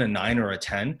that isn't a 9 or a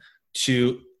 10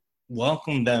 to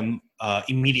welcome them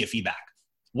immediate feedback.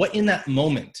 What in that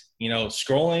moment,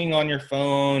 scrolling on your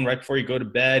phone right before you go to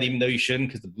bed, even though you shouldn't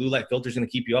because the blue light filter is going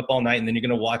to keep you up all night and then you're going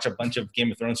to watch a bunch of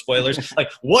Game of Thrones spoilers.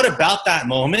 Like what about that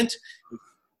moment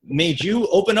made you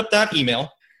open up that email,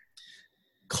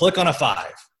 click on a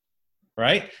 5,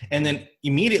 right? And then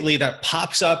immediately that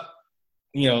pops up,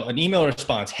 an email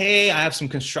response. Hey, I have some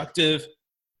constructive,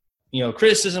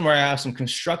 criticism, or I have some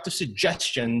constructive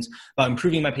suggestions about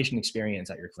improving my patient experience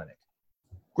at your clinic.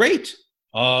 Great.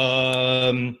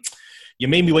 you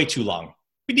made me wait too long.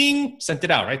 Ding, sent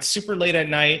it out, right? Super late at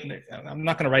night. I'm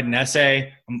not going to write an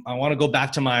essay. I want to go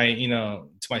back to my,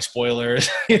 to my spoilers,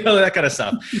 that kind of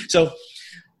stuff. So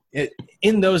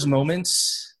in those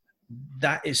moments,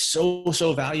 that is so,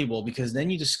 so valuable, because then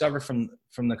you discover from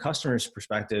the customer's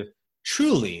perspective,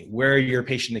 truly where your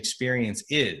patient experience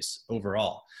is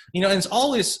overall. And it's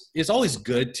always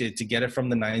good to get it from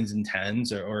the 9s and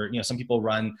 10s, or some people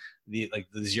run the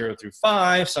 0 through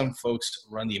 5. Some folks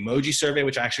run the emoji survey,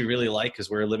 which I actually really like, because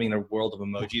we're living in a world of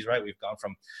emojis, right? We've gone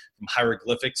from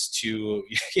hieroglyphics to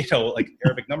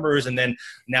Arabic numbers, and then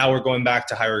now we're going back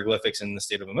to hieroglyphics in the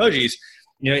state of emojis.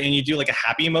 And you do like a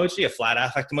happy emoji, a flat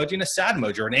affect emoji, and a sad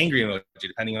emoji, or an angry emoji,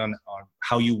 depending on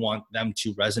how you want them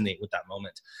to resonate with that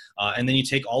moment. And then you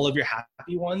take all of your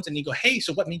happy ones and you go, hey,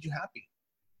 so what made you happy?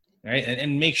 Right?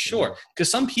 And make sure,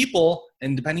 because some people,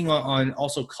 and depending on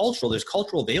also there's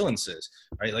cultural valences,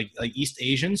 right? Like East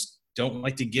Asians don't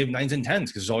like to give 9s and 10s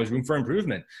because there's always room for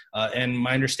improvement. And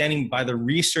my understanding by the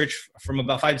research from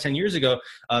about 5 to 10 years ago,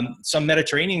 some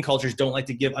Mediterranean cultures don't like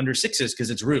to give under 6s because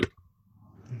it's rude.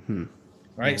 Mm-hmm.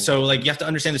 Right. So you have to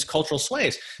understand this cultural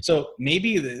sways. So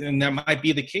maybe, and that might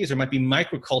be the case, there might be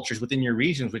microcultures within your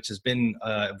regions, which has been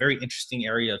a very interesting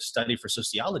area of study for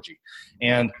sociology.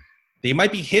 And they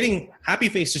might be hitting happy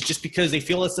faces just because they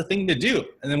feel it's the thing to do.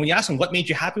 And then when you ask them, what made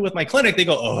you happy with my clinic? They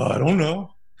go, oh, I don't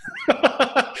know.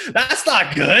 That's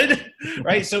not good.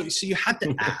 Right. So you have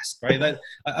to ask, right? That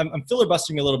I'm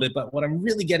filibustering a little bit, but what I'm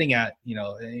really getting at,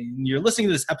 you're listening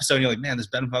to this episode and you're like, man, this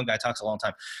Ben Fung guy talks a long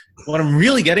time. What I'm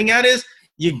really getting at is,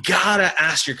 you gotta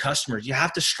ask your customers. You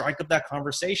have to strike up that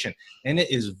conversation. And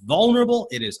it is vulnerable.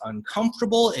 It is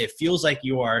uncomfortable. It feels like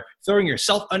you are throwing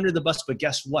yourself under the bus, but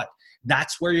guess what?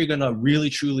 That's where you're gonna really,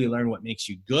 truly learn what makes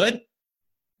you good.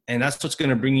 And that's what's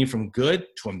gonna bring you from good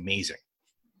to amazing.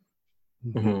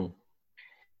 Mm-hmm.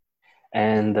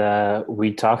 And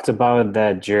we talked about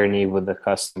that journey with the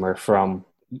customer, from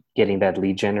getting that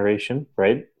lead generation,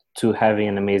 right, to having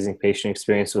an amazing patient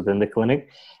experience within the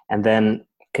clinic, and then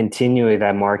continuing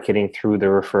that marketing through the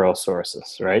referral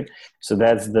sources, right? So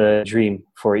that's the dream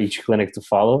for each clinic to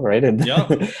follow, right? And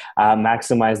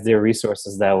maximize their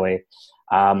resources that way.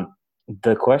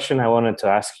 The question I wanted to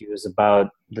ask you is about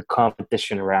the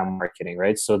competition around marketing,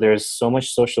 right? So there's so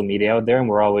much social media out there, and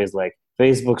we're always like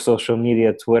Facebook, social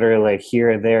media, Twitter, like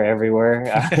here, there, everywhere.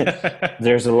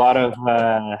 There's a lot of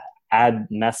ad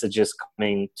messages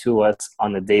coming to us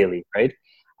on the daily, right?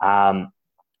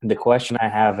 The question I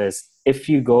have is, if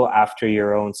you go after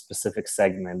your own specific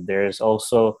segment, there's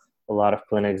also a lot of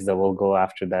clinics that will go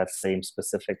after that same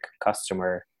specific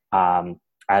customer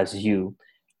as you.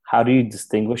 How do you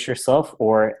distinguish yourself?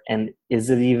 And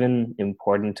is it even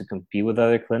important to compete with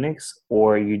other clinics,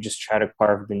 or you just try to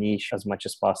carve the niche as much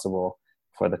as possible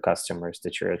for the customers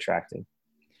that you're attracting?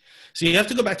 So you have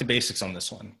to go back to basics on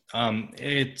this one.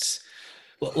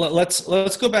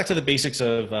 Let's go back to the basics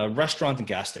of restaurant and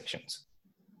gas stations.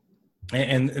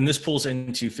 And this pulls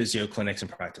into physio clinics and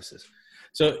practices.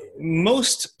 So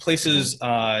most places,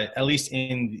 at least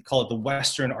in, call it the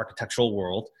Western architectural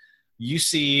world, you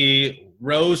see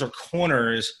rows or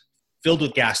corners filled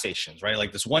with gas stations, right?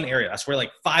 Like this one area, that's where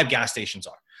like 5 gas stations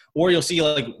are. Or you'll see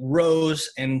like rows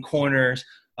and corners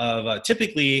of,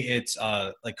 typically it's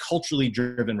like culturally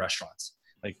driven restaurants.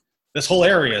 This whole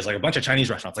area is like a bunch of Chinese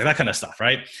restaurants, like that kind of stuff,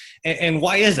 right? And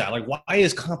why is that? Like, why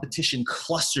is competition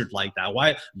clustered like that?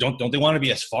 Why don't they want to be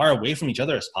as far away from each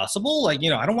other as possible? Like,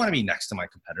 I don't want to be next to my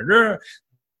competitor.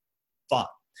 But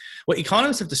what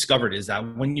economists have discovered is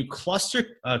that when you cluster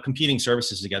competing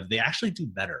services together, they actually do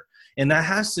better. And that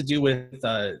has to do with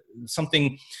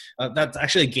something that's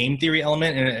actually a game theory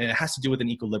element, and it has to do with an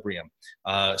equilibrium.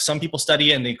 Some people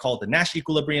study it and they call it the Nash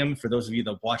equilibrium. For those of you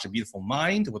that watch A Beautiful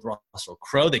Mind with Russell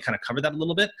Crowe, they kind of cover that a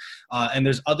little bit. And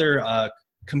there's other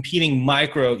competing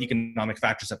microeconomic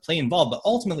factors that play involved. But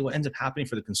ultimately what ends up happening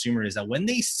for the consumer is that when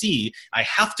they see, I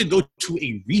have to go to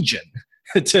a region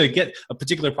to get a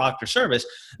particular product or service,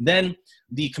 then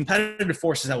the competitive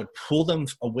forces that would pull them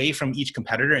away from each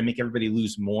competitor and make everybody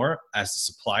lose more as the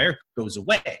supplier goes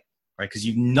away, right? Because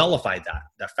you've nullified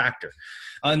that factor.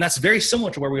 And that's very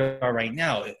similar to where we are right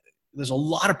now. There's a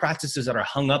lot of practices that are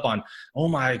hung up on, oh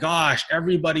my gosh,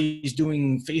 everybody's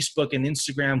doing Facebook and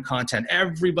Instagram content.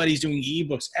 Everybody's doing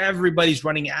ebooks. Everybody's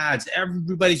running ads.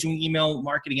 Everybody's doing email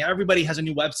marketing. Everybody has a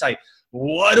new website.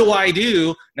 What do I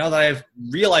do now that I've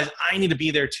realized I need to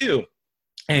be there too?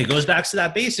 And it goes back to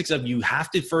that basics of you have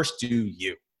to first do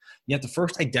you. you have to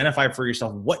first identify for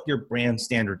yourself what your brand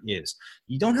standard is.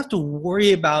 You don't have to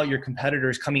worry about your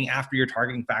competitors coming after your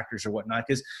targeting factors or whatnot,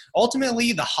 because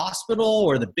ultimately the hospital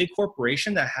or the big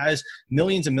corporation that has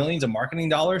millions and millions of marketing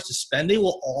dollars to spend, they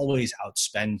will always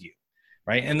outspend you.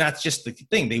 Right. And that's just the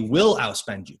thing. They will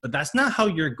outspend you, but that's not how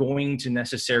you're going to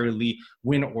necessarily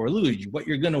win or lose. What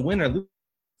you're going to win or lose,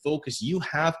 focus you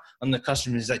have on the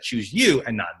customers that choose you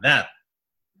and not them.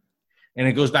 And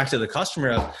it goes back to the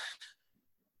customer of,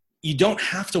 you don't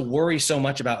have to worry so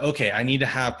much about, okay, I need to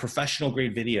have professional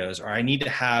grade videos, or I need to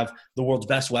have the world's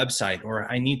best website,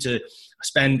 or I need to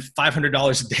spend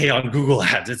 $500 a day on Google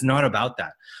Ads. It's not about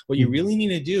that. What you really need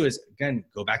to do is, again,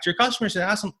 go back to your customers and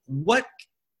ask them, what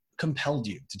compelled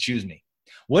you to choose me?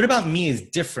 What about me is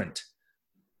different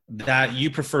that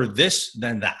you prefer this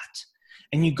than that?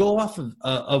 And you go off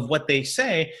of what they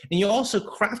say, and you also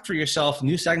craft for yourself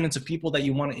new segments of people that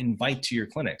you want to invite to your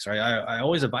clinics, right? I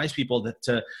always advise people that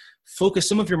to focus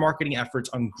some of your marketing efforts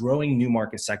on growing new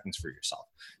market segments for yourself.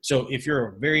 So if you're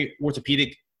a very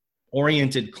orthopedic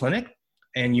oriented clinic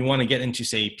and you want to get into,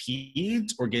 say,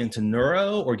 peds, or get into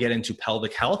neuro, or get into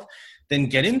pelvic health, then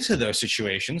get into those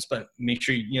situations, but make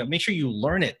sure you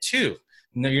learn it too.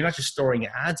 No, you're not just throwing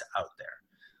ads out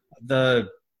there.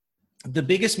 The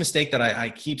biggest mistake that I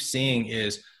keep seeing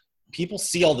is people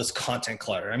see all this content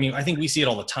clutter. I mean, I think we see it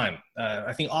all the time.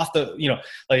 I think off the,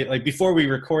 like before we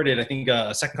recorded, I think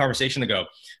a second conversation ago,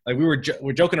 like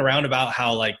we're joking around about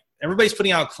how like everybody's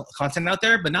putting out content out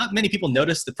there, but not many people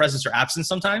notice the presence or absence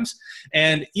sometimes.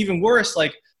 And even worse,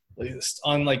 like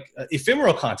on like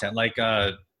ephemeral content, like,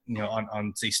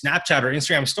 on say Snapchat or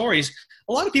Instagram stories,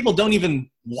 a lot of people don't even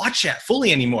watch that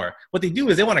fully anymore. What they do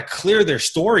is they want to clear their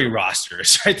story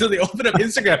rosters, right? So they open up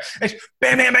Instagram and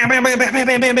bam, bam, bam, bam, bam, bam,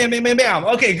 bam, bam, bam, bam, bam, bam.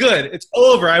 Okay, good. It's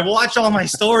over. I've watched all my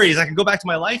stories. I can go back to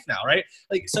my life now, right?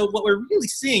 Like, so what we're really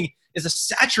seeing is a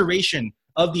saturation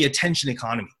of the attention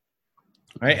economy,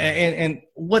 right? And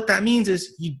what that means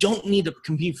is you don't need to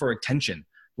compete for attention.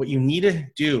 What you need to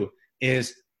do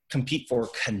is compete for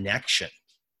connection.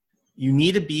 You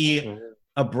need to be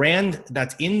a brand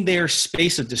that's in their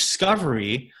space of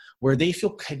discovery where they feel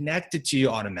connected to you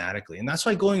automatically. And that's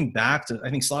why going back to,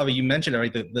 I think Slava, you mentioned it,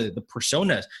 right? The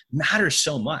personas matters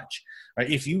so much, right?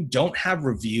 If you don't have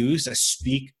reviews that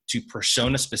speak to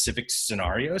persona specific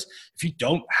scenarios, if you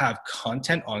don't have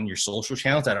content on your social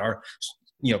channels that are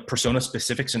persona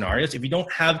specific scenarios, if you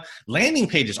don't have landing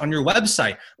pages on your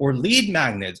website, or lead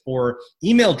magnets, or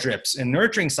email drips and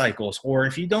nurturing cycles, or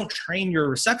if you don't train your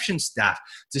reception staff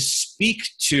to speak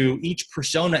to each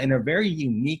persona in a very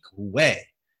unique way,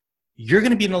 you're going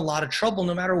to be in a lot of trouble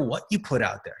no matter what you put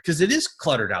out there, because it is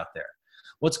cluttered out there.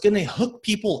 What's going to hook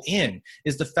people in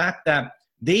is the fact that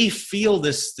they feel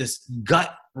this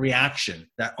gut reaction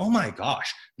that, oh my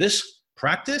gosh, this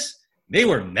practice, they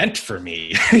were meant for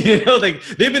me. Like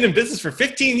they've been in business for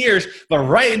 15 years, but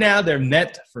right now they're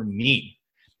meant for me.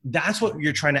 That's what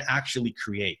you're trying to actually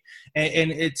create.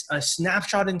 And it's a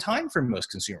snapshot in time for most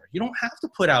consumers. You don't have to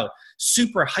put out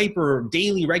super hyper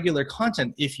daily regular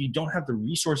content if you don't have the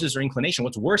resources or inclination.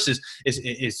 What's worse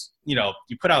is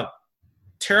you put out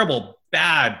terrible,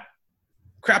 bad,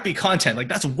 crappy content. Like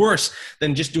that's worse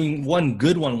than just doing one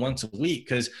good one once a week,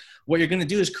 because what you're going to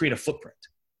do is create a footprint.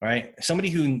 Right?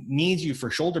 Somebody who needs you for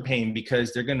shoulder pain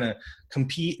because they're going to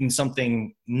compete in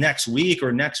something next week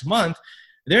or next month,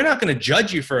 they're not going to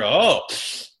judge you for,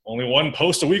 only one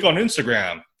post a week on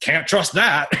Instagram. Can't trust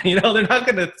that. They're not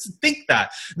going to think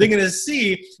that. They're going to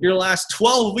see your last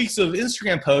 12 weeks of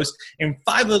Instagram posts, and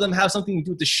 5 of them have something to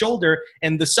do with the shoulder,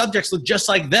 and the subjects look just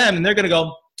like them, and they're going to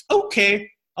go, okay,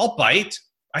 I'll bite.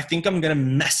 I think I'm going to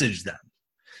message them.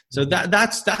 So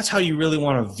that's how you really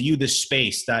want to view this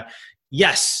space. That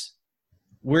yes,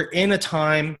 we're in a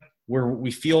time where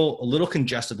we feel a little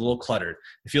congested, a little cluttered.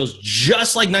 It feels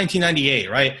just like 1998,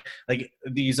 right? Like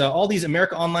these, all these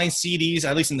America Online CDs,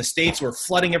 at least in the States, were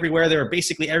flooding everywhere. They were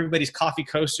basically everybody's coffee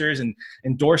coasters and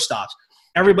doorstops.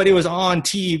 Everybody was on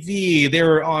TV. They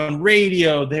were on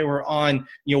radio. They were on,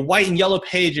 white and yellow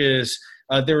pages.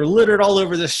 They were littered all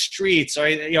over the streets.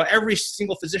 Right? Every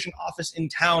single physician office in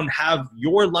town have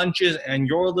your lunches and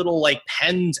your little like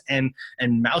pens and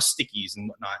mouse stickies and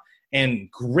whatnot.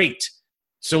 And great.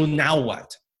 So now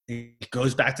what? It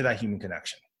goes back to that human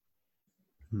connection.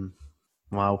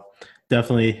 Wow.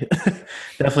 Definitely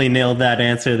nailed that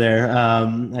answer there.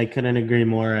 I couldn't agree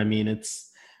more. I mean, it's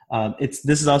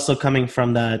This is also coming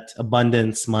from that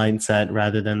abundance mindset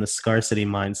rather than the scarcity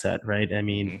mindset, right? I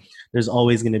mean, there's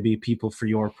always going to be people for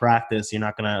your practice.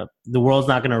 The world's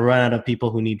not going to run out of people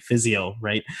who need physio,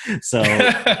 right? So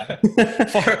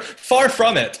far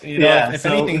from it. If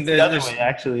so anything, it's the other way,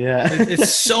 actually,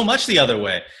 it's so much the other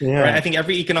way. Yeah. Right? I think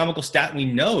every economical stat we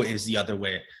know is the other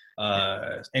way.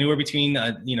 Anywhere between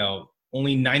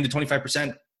only 9 to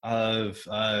 25% of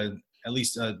at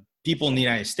least people in the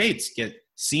United States get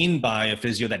seen by a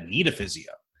physio that need a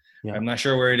physio. Yeah. I'm not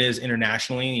sure where it is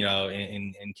internationally,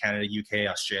 in Canada, UK,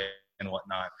 Australia, and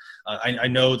whatnot. I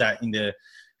know that in the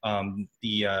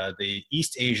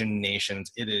East Asian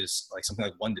nations, it is like something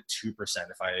like 1 to 2%,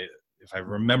 if I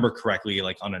remember correctly,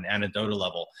 like on an anecdotal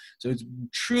level. So it's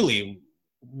truly,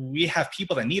 we have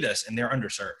people that need us, and they're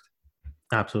underserved.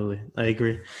 Absolutely, I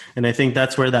agree, and I think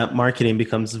that's where that marketing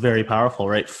becomes very powerful,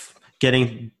 right?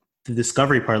 Getting the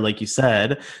discovery part, like you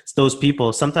said, it's those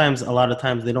people. Sometimes, a lot of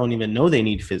times, they don't even know they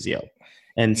need physio,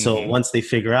 and so once they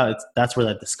figure out, that's where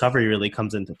that discovery really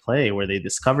comes into play, where they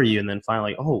discover you, and then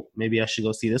finally, oh, maybe I should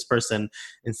go see this person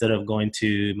instead of going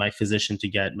to my physician to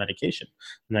get medication,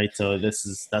 right? So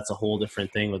that's a whole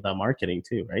different thing with that marketing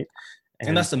too, right?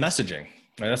 And that's the messaging.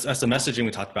 Right? That's the messaging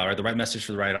we talked about, right? The right message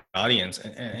for the right audience,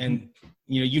 and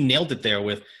you nailed it there.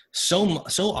 With so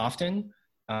often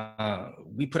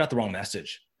we put out the wrong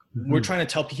message. Mm-hmm. We're trying to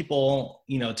tell people,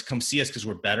 to come see us because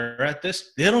we're better at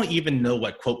this. They don't even know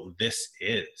what, quote, this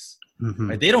is. Mm-hmm.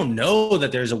 Right? They don't know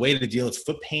that there's a way to deal with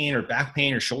foot pain or back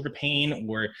pain or shoulder pain,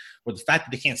 or the fact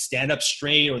that they can't stand up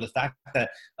straight, or the fact that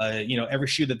every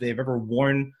shoe that they've ever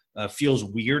worn feels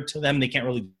weird to them. They can't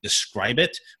really describe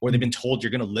it, or they've been told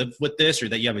you're going to live with this, or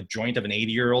that you have a joint of an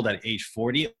 80-year-old at age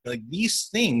 40. Like, these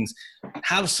things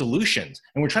have solutions,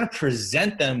 and we're trying to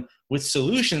present them with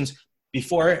solutions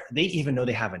before they even know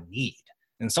they have a need.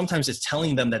 And sometimes it's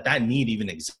telling them that need even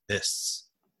exists.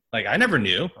 Like, I never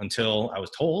knew until I was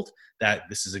told that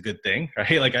this is a good thing,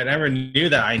 right? Like, I never knew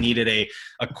that I needed a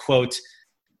quote,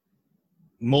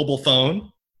 mobile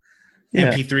phone,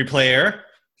 MP3 player,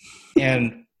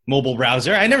 and mobile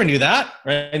browser. I never knew that,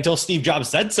 right? Until Steve Jobs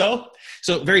said so.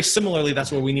 So very similarly,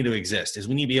 that's where we need to exist, is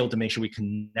we need to be able to make sure we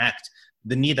connect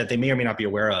the need that they may or may not be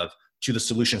aware of to the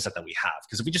solution set that we have.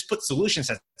 Because if we just put solution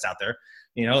sets out there,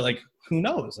 who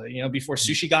knows? Before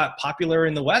sushi got popular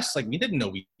in the West, we didn't know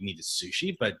we needed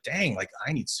sushi, but dang,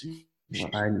 I need sushi.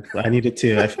 I need it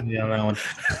too. I feel you on that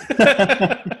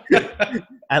one.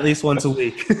 At least once a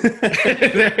week.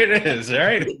 There it is,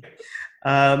 right?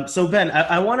 So Ben,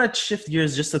 I want to shift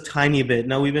gears just a tiny bit.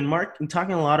 Now, we've been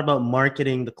talking a lot about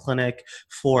marketing the clinic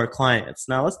for clients.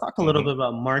 Now let's talk a little bit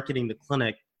about marketing the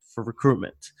clinic for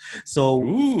recruitment. So,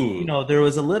 there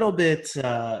was a little bit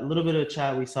of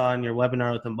chat we saw in your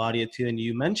webinar with Embodia too, and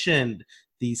you mentioned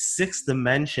these 6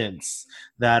 dimensions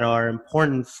that are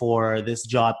important for this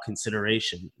job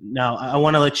consideration. Now, I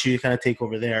want to let you kind of take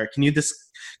over there. Can you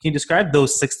describe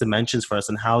those 6 dimensions for us,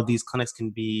 and how these clinics can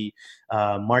be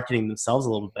marketing themselves a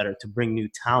little bit better to bring new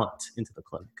talent into the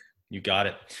clinic? You got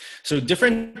it. So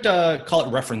different, call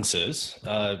it references.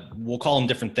 We'll call them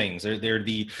different things. They're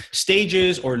the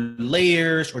stages or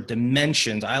layers or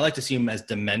dimensions. I like to see them as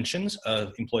dimensions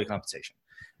of employee compensation.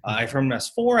 I've heard them as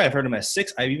 4. I've heard them as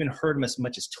 6. I've even heard them as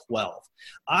much as 12.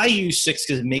 I use 6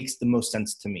 because it makes the most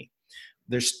sense to me.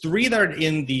 There's 3 that are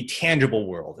in the tangible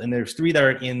world, and there's 3 that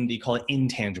are in the, call it,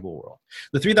 intangible world.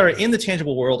 The 3 that are in the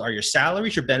tangible world are your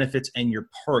salaries, your benefits, and your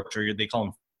perks, or they call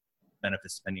them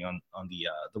benefits depending on the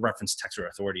reference text or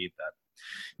authority that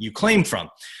you claim from.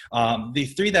 The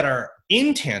 3 that are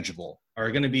intangible are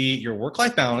going to be your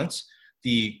work-life balance,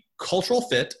 the cultural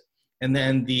fit, and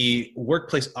then the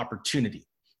workplace opportunity.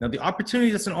 Now, the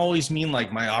opportunity doesn't always mean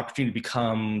like my opportunity to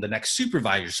become the next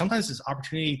supervisor. Sometimes it's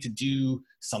opportunity to do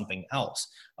something else.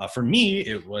 For me,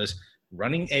 it was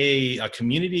running a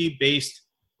community-based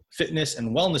fitness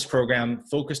and wellness program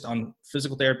focused on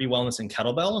physical therapy, wellness, and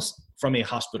kettlebells from a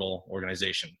hospital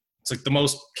organization. It's like the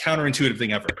most counterintuitive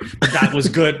thing ever. But that was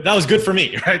good. That was good for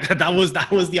me, right? That was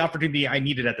the opportunity I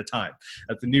needed at the time,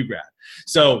 at the new grad.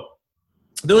 So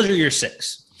those are your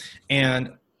 6.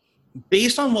 And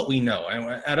based on what we know,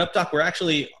 at UpDoc,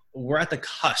 we're at the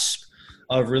cusp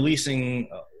of releasing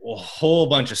a whole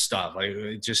bunch of stuff.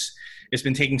 It's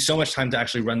been taking so much time to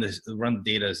actually run the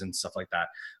data and stuff like that.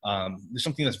 There's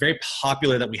something that's very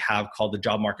popular that we have called the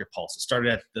Job Market Pulse. It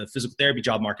started at the Physical Therapy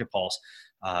Job Market Pulse.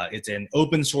 It's an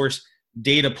open source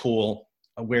data pool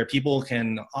where people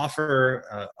can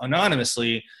offer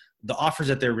anonymously the offers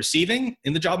that they're receiving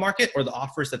in the job market, or the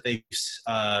offers that they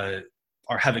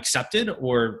are have accepted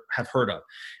or have heard of.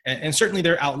 And certainly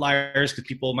there are outliers because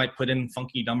people might put in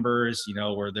funky numbers,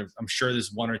 or I'm sure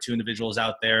there's one or two individuals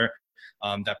out there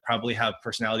that probably have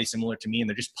personality similar to me, and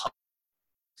they're just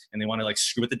and they want to like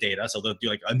screw with the data. So they'll do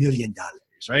like $1 million,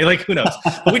 right? Like who knows?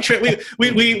 But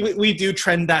we do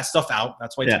trend that stuff out.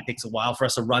 That's why it takes a while for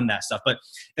us to run that stuff. But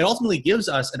it ultimately gives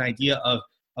us an idea of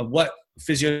what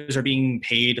physios are being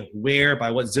paid, where, by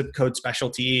what zip code,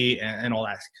 specialty, and all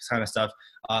that kind of stuff.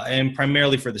 And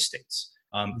primarily for the states.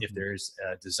 If there's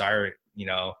a desire,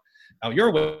 out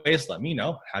your ways, let me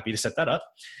know. Happy to set that up.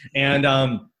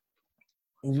 And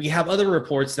we have other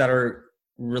reports that are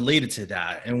related to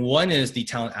that. And one is the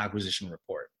talent acquisition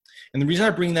report. And the reason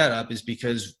I bring that up is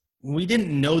because we didn't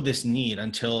know this need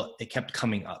until it kept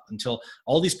coming up, until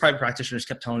all these private practitioners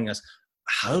kept telling us,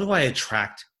 how do I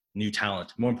attract new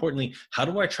talent? More importantly, how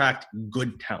do I attract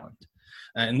good talent?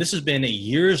 And this has been a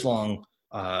years-long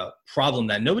problem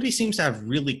that nobody seems to have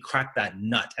really cracked that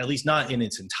nut, at least not in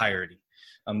its entirety.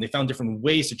 They found different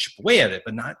ways to chip away at it,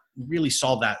 but not really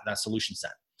solve that solution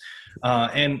set.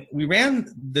 And we ran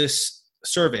this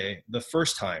survey the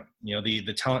first time,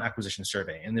 the talent acquisition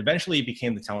survey, and eventually it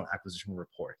became the talent acquisition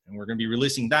report. And we're going to be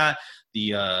releasing that,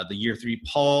 the year 3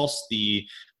 pulse, the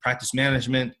practice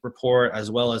management report, as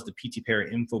well as the PT Pair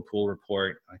info pool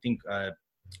report. I think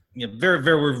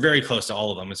we're very close to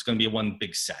all of them. It's going to be one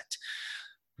big set.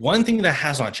 One thing that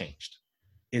has not changed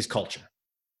is culture.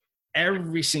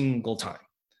 Every single time.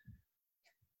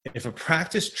 If a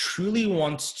practice truly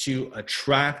wants to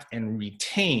attract and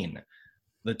retain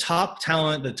the top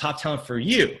talent for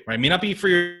you, right? It may not be for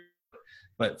your,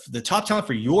 but the top talent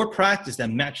for your practice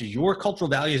that matches your cultural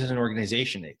values as an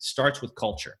organization, it starts with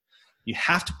culture. You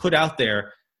have to put out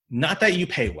there, not that you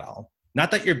pay well, not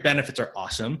that your benefits are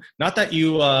awesome, not that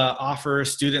you offer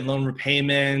student loan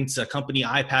repayments, a company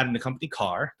iPad, and a company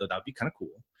car, though that would be kind of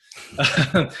cool,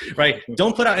 right?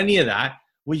 Don't put out any of that.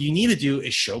 What you need to do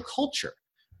is show culture.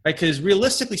 Right, because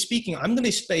realistically speaking, I'm going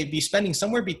to be spending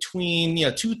somewhere between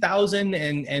 2,000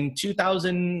 and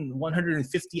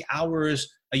 2,150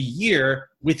 hours a year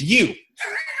with you,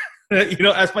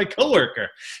 as my coworker.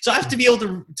 So I have to be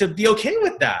able to be okay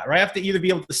with that, right? I have to either be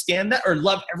able to stand that or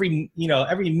love every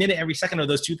minute, every second of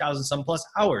those 2,000 some plus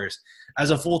hours as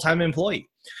a full-time employee.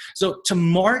 So to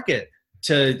market,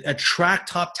 to attract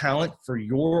top talent for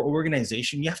your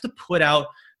organization, you have to put out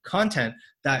content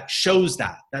that shows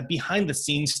that behind the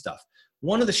scenes stuff.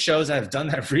 One of the shows that have done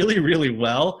that really, really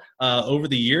well over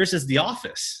the years is The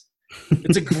Office.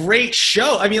 It's a great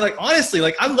show. I mean, like, honestly,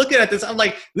 like, I'm looking at this, I'm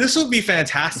like, this would be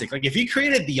fantastic. Like, if you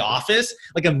created The Office,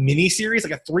 like a mini series,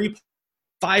 like a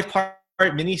 5-part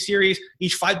mini series,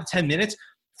 each 5 to 10 minutes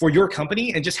for your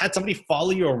company, and just had somebody follow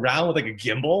you around with like a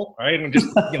gimbal, right? And just,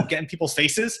 get in people's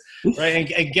faces,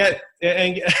 right? And get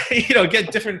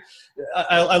different,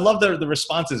 I love the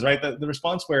responses, right? The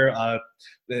response where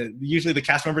usually the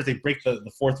cast members, they break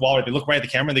the fourth wall, or they look right at the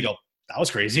camera and they go, that was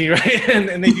crazy, right?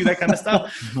 and they do that kind of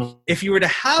stuff. If you were to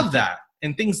have that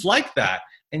and things like that,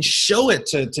 and show it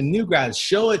to new grads,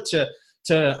 show it to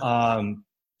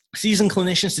seasoned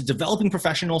clinicians, to developing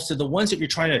professionals, to the ones that you're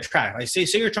trying to attract. I say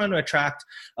you're trying to attract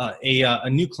a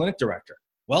new clinic director.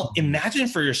 Well, imagine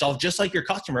for yourself, just like your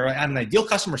customer, at an ideal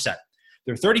customer set.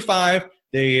 They're 35,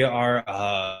 they are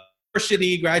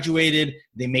university graduated,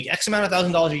 they make X amount of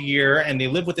 $1,000 a year, and they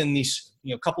live within these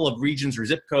couple of regions or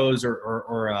zip codes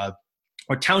or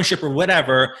township or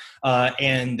whatever,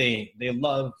 and they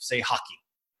love, say, hockey.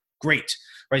 Great,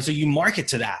 right? So you market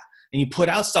to that. And you put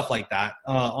out stuff like that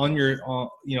on your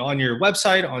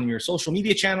website, on your social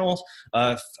media channels,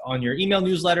 on your email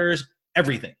newsletters,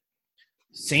 everything.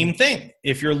 Same thing.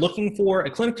 If you're looking for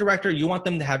a clinic director, you want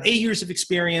them to have 8 years of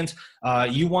experience.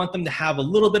 You want them to have a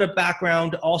little bit of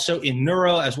background also in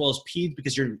neuro as well as peds,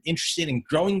 because you're interested in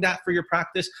growing that for your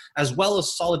practice, as well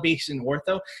as solid base in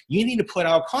ortho. You need to put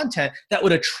out content that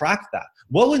would attract that.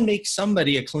 What would make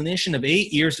somebody, a clinician of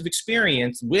 8 years of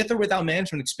experience, with or without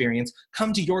management experience,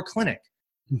 come to your clinic?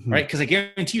 Mm-hmm. Right? Because I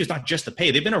guarantee you it's not just the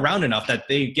pay. They've been around enough that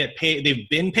they get paid. They've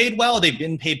been paid well. They've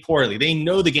been paid poorly. They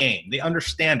know the game. They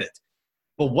understand it.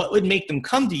 But what would make them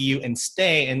come to you and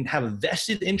stay and have a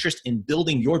vested interest in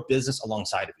building your business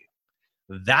alongside of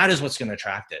you? That is what's going to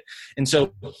attract it. And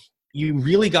so you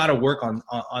really got to work on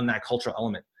that cultural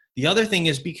element. The other thing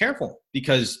is, be careful,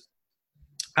 because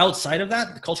outside of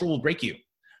that, the culture will break you.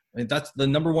 I mean, that's the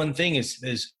number one thing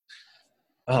is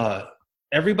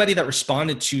everybody that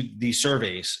responded to the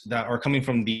surveys that are coming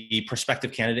from the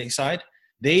prospective candidate side,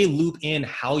 they loop in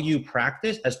how you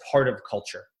practice as part of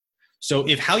culture. So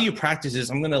if how you practice is,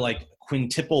 I'm going to like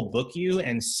quintuple book you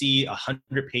and see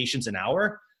 100 patients an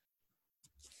hour,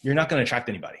 you're not going to attract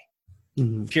anybody.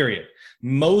 period.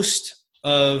 Most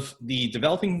of the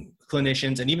developing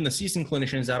clinicians and even the seasoned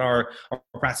clinicians that are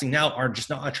practicing now are just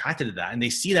not attracted to that, and they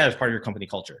see that as part of your company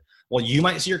culture. Well, you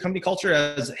might see your company culture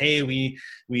as, hey, we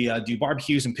do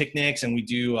barbecues and picnics, and we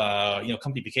do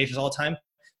company vacations all the time.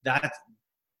 That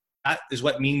is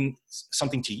what means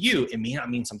something to you. It may not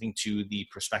mean something to the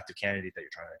prospective candidate that you're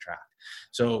trying to attract.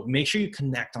 So make sure you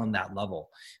connect on that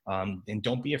level, and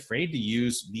don't be afraid to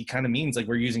use the kind of means like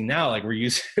we're using now. Like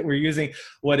we're using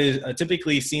what is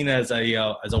typically seen as a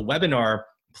webinar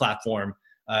platform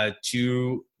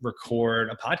to record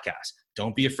a podcast.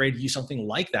 Don't be afraid to use something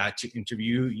like that to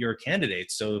interview your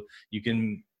candidates so you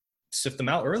can sift them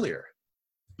out earlier.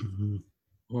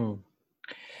 Mm-hmm.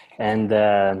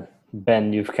 And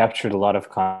Ben, you've captured a lot of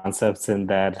concepts in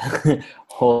that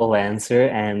whole answer,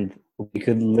 and we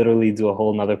could literally do a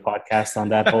whole nother podcast on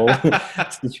that whole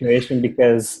situation,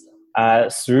 because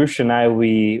Surush and I,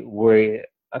 we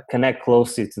connect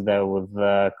closely to that with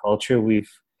culture.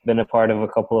 We've been a part of a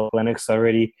couple of clinics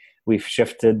already. We've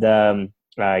shifted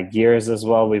gears as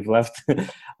well. We've left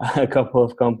a couple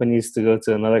of companies to go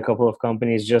to another couple of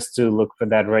companies just to look for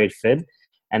that right fit.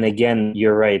 And again,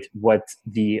 you're right. What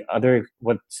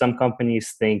some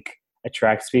companies think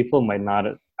attracts people might not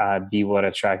be what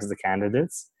attracts the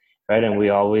candidates, right? And we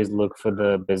always look for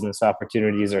the business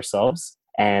opportunities ourselves,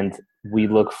 and we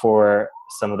look for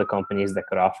some of the companies that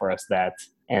could offer us that,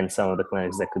 and some of the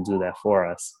clinics that could do that for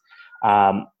us.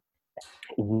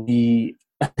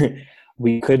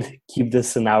 We could keep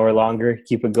this an hour longer,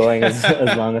 keep it going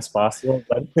as long as possible,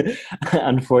 but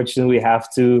unfortunately we have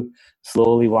to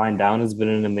slowly wind down. It's been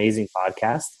an amazing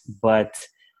podcast, but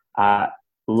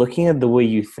looking at the way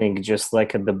you think, just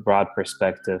like at the broad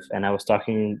perspective, and I was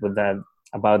talking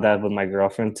about that with my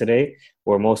girlfriend today,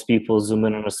 where most people zoom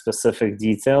in on a specific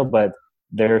detail, but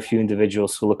there are a few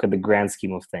individuals who look at the grand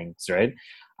scheme of things, right?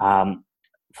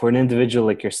 For an individual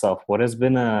like yourself, what has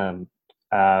been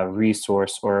a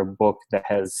resource or a book that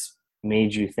has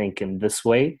made you think in this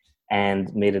way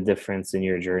and made a difference in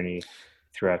your journey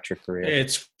throughout your career?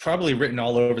 It's probably written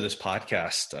all over this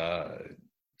podcast,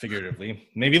 figuratively,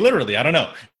 maybe literally, I don't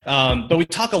know. But we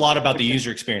talk a lot about the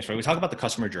user experience, right? We talk about the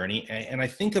customer journey. And I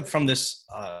think from this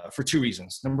for two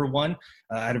reasons. Number one,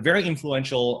 I had a very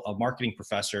influential marketing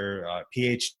professor,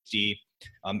 PhD,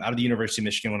 out of the University of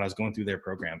Michigan when I was going through their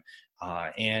program.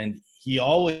 And he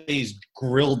always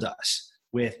grilled us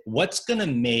with what's going to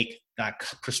make that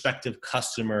prospective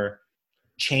customer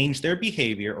change their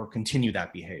behavior or continue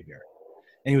that behavior.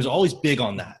 And he was always big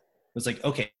on that. It was like,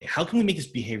 okay, how can we make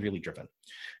this behaviorally driven?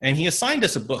 And he assigned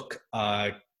us a book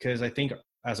because I think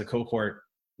as a cohort,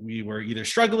 we were either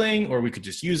struggling or we could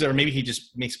just use it, or maybe he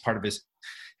just makes part of his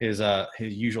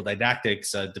usual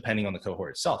didactics depending on the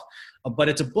cohort itself. But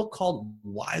it's a book called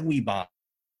Why We Buy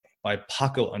by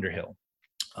Paco Underhill.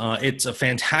 It's a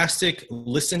fantastic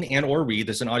listen and or read.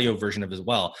 There's an audio version of it as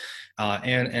well.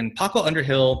 And Paco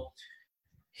Underhill,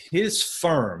 his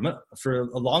firm for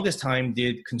the longest time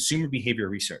did consumer behavior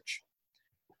research.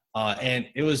 And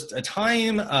it was a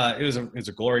time, it was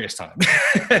a glorious time.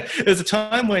 It was a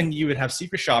time when you would have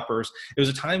secret shoppers. It was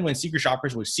a time when secret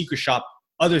shoppers would secret shop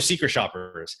other secret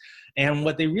shoppers. And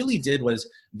what they really did was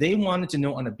they wanted to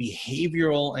know on a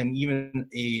behavioral and even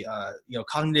a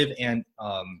cognitive and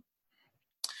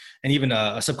even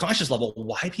a subconscious level,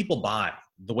 why people buy,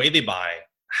 the way they buy,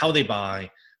 how they buy,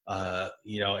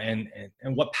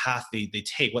 and what path they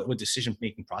take, what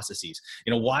decision-making processes.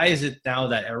 Why is it now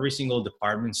that every single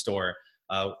department store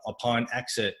upon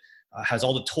exit has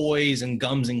all the toys and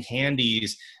gums and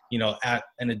candies, at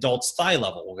an adult's thigh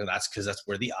level? Well, that's because that's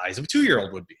where the eyes of a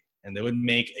 2-year-old would be. And they would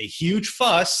make a huge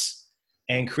fuss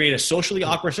and create a socially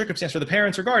awkward circumstance for the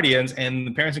parents or guardians, and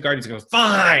the parents and guardians go,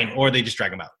 fine, or they just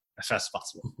drag them out as fast as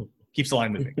possible. Keeps the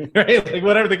line moving, right? Like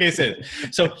whatever the case is.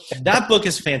 So that book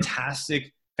is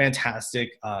fantastic,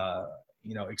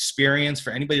 experience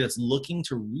for anybody that's looking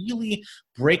to really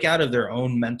break out of their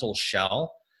own mental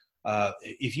shell.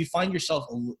 If you find yourself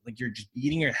like you're just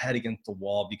beating your head against the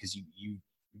wall because you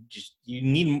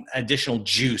need additional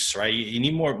juice, right? You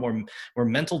need more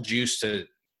mental juice to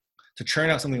churn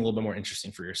out something a little bit more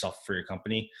interesting for yourself, for your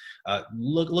company.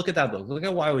 Look at that book. Look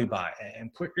at Why We Buy,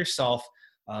 and put yourself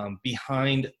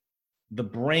behind the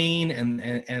brain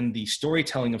and the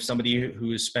storytelling of somebody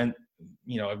who has spent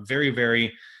a very,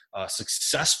 very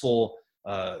successful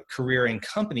career and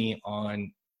company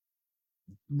on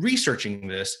researching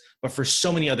this, but for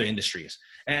so many other industries.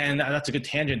 And that's a good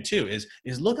tangent too, is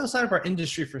look outside of our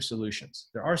industry for solutions.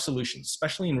 There are solutions,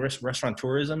 especially in restaurant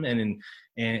tourism and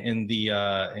in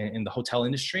the hotel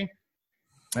industry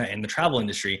and the travel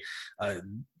industry. A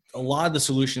lot of the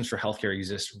solutions for healthcare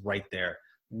exist right there.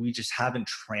 we just haven't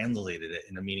translated it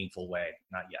in a meaningful way.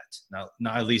 Not yet.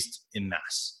 Not at least in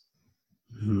mass.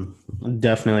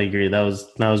 Definitely agree. That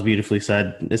was beautifully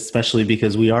said, especially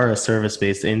because we are a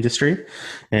service-based industry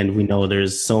and we know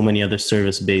there's so many other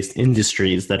service-based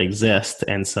industries that exist.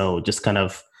 And so just kind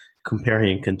of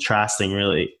comparing and contrasting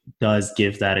really does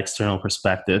give that external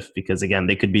perspective, because again,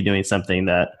 they could be doing something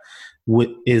that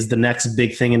is the next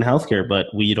big thing in healthcare, but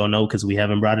we don't know because we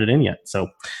haven't brought it in yet. So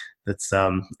it's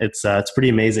pretty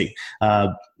amazing.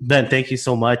 Ben, thank you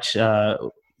so much.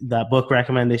 That book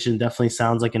recommendation definitely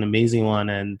sounds like an amazing one,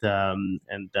 and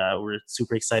we're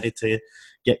super excited to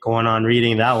get going on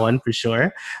reading that one for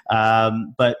sure.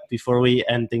 But before we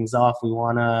end things off, we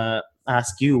want to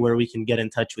ask you where we can get in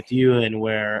touch with you, and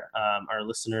where our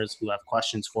listeners who have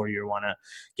questions for you or want to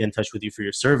get in touch with you for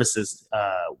your services,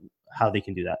 how they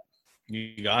can do that.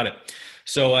 You got it.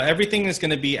 So everything is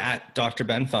going to be at Dr.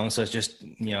 Ben Fung. So it's just,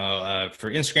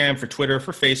 for Instagram, for Twitter,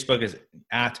 for Facebook is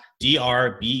at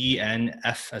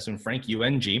DRBENF as in Frank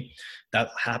UNG. That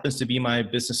happens to be my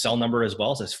business cell number as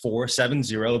well. So it's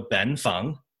 470 Ben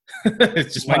Fung.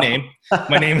 It's just my name.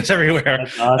 My name is everywhere.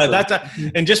 That's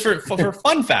awesome. And just for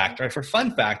fun fact, right? For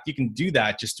fun fact, you can do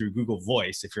that just through Google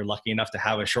Voice. If you're lucky enough to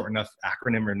have a short enough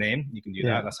acronym or name, you can do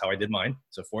that. That's how I did mine.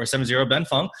 So 470 Ben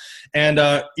Fung. And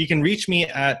you can reach me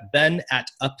at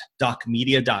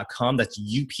ben@updocmedia.com. That's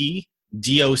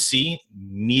UPDOC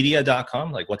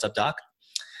media.com. Like, what's up, doc?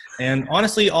 And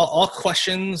honestly, all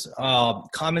questions,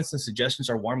 comments, and suggestions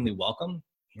are warmly welcome.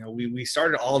 We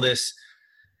started all this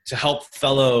to help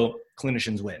fellow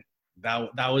clinicians win.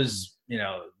 That was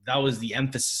the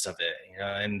emphasis of it.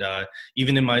 And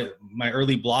even in my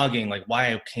early blogging, like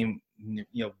why I came,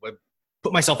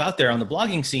 put myself out there on the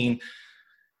blogging scene,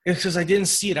 it's because I didn't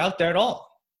see it out there at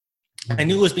all. I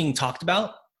knew it was being talked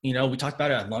about. We talked about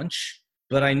it at lunch,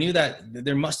 but I knew that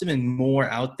there must have been more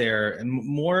out there and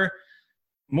more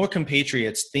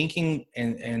compatriots thinking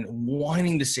and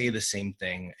wanting to say the same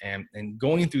thing and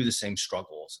going through the same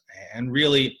struggles. And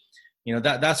really,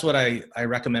 that's what I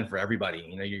recommend for everybody.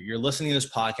 You're listening to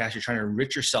this podcast, you're trying to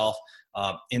enrich yourself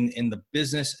in the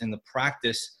business and the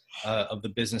practice of the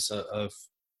business of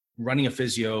running a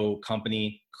physio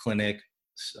company, clinic,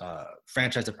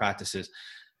 franchise of practices.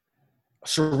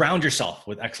 Surround yourself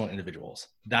with excellent individuals.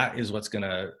 That is what's going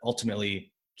to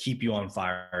ultimately keep you on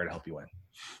fire to help you win.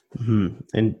 Mm-hmm.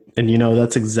 And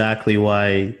that's exactly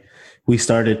why we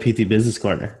started PT Business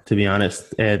Corner, to be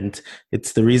honest. And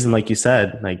it's the reason, like you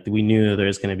said, like we knew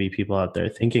there's going to be people out there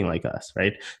thinking like us,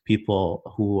 right? People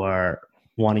who are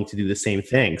wanting to do the same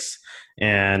things.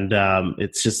 And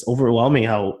it's just overwhelming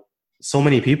how so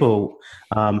many people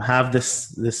have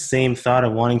this same thought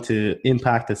of wanting to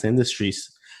impact this industry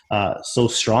so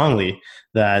strongly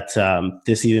that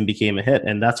this even became a hit.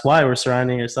 And that's why we're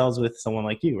surrounding ourselves with someone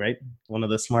like you, right? One of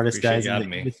the smartest guys in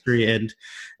the industry,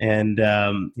 and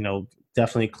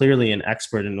definitely clearly an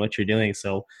expert in what you're doing.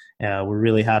 So we're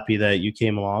really happy that you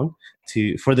came along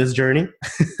for this journey.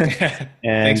 And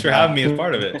thanks for having me as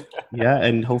part of it. Yeah,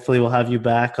 and hopefully we'll have you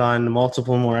back on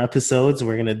multiple more episodes.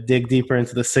 We're going to dig deeper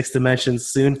into the 6 dimensions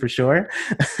soon for sure.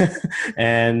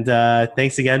 And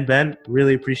thanks again, Ben.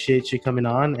 Really appreciate you coming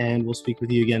on, and we'll speak with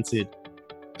you again soon.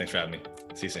 Thanks for having me.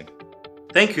 See you soon.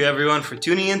 Thank you, everyone, for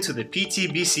tuning in to the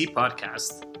PTBC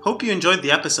podcast. Hope you enjoyed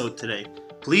the episode today.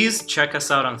 Please check us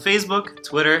out on Facebook,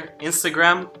 Twitter,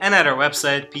 Instagram, and at our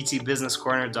website,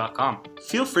 ptbusinesscorner.com.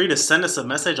 Feel free to send us a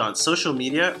message on social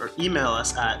media or email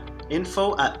us at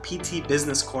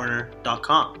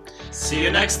info@ptbusinesscorner.com. See you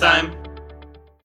next time.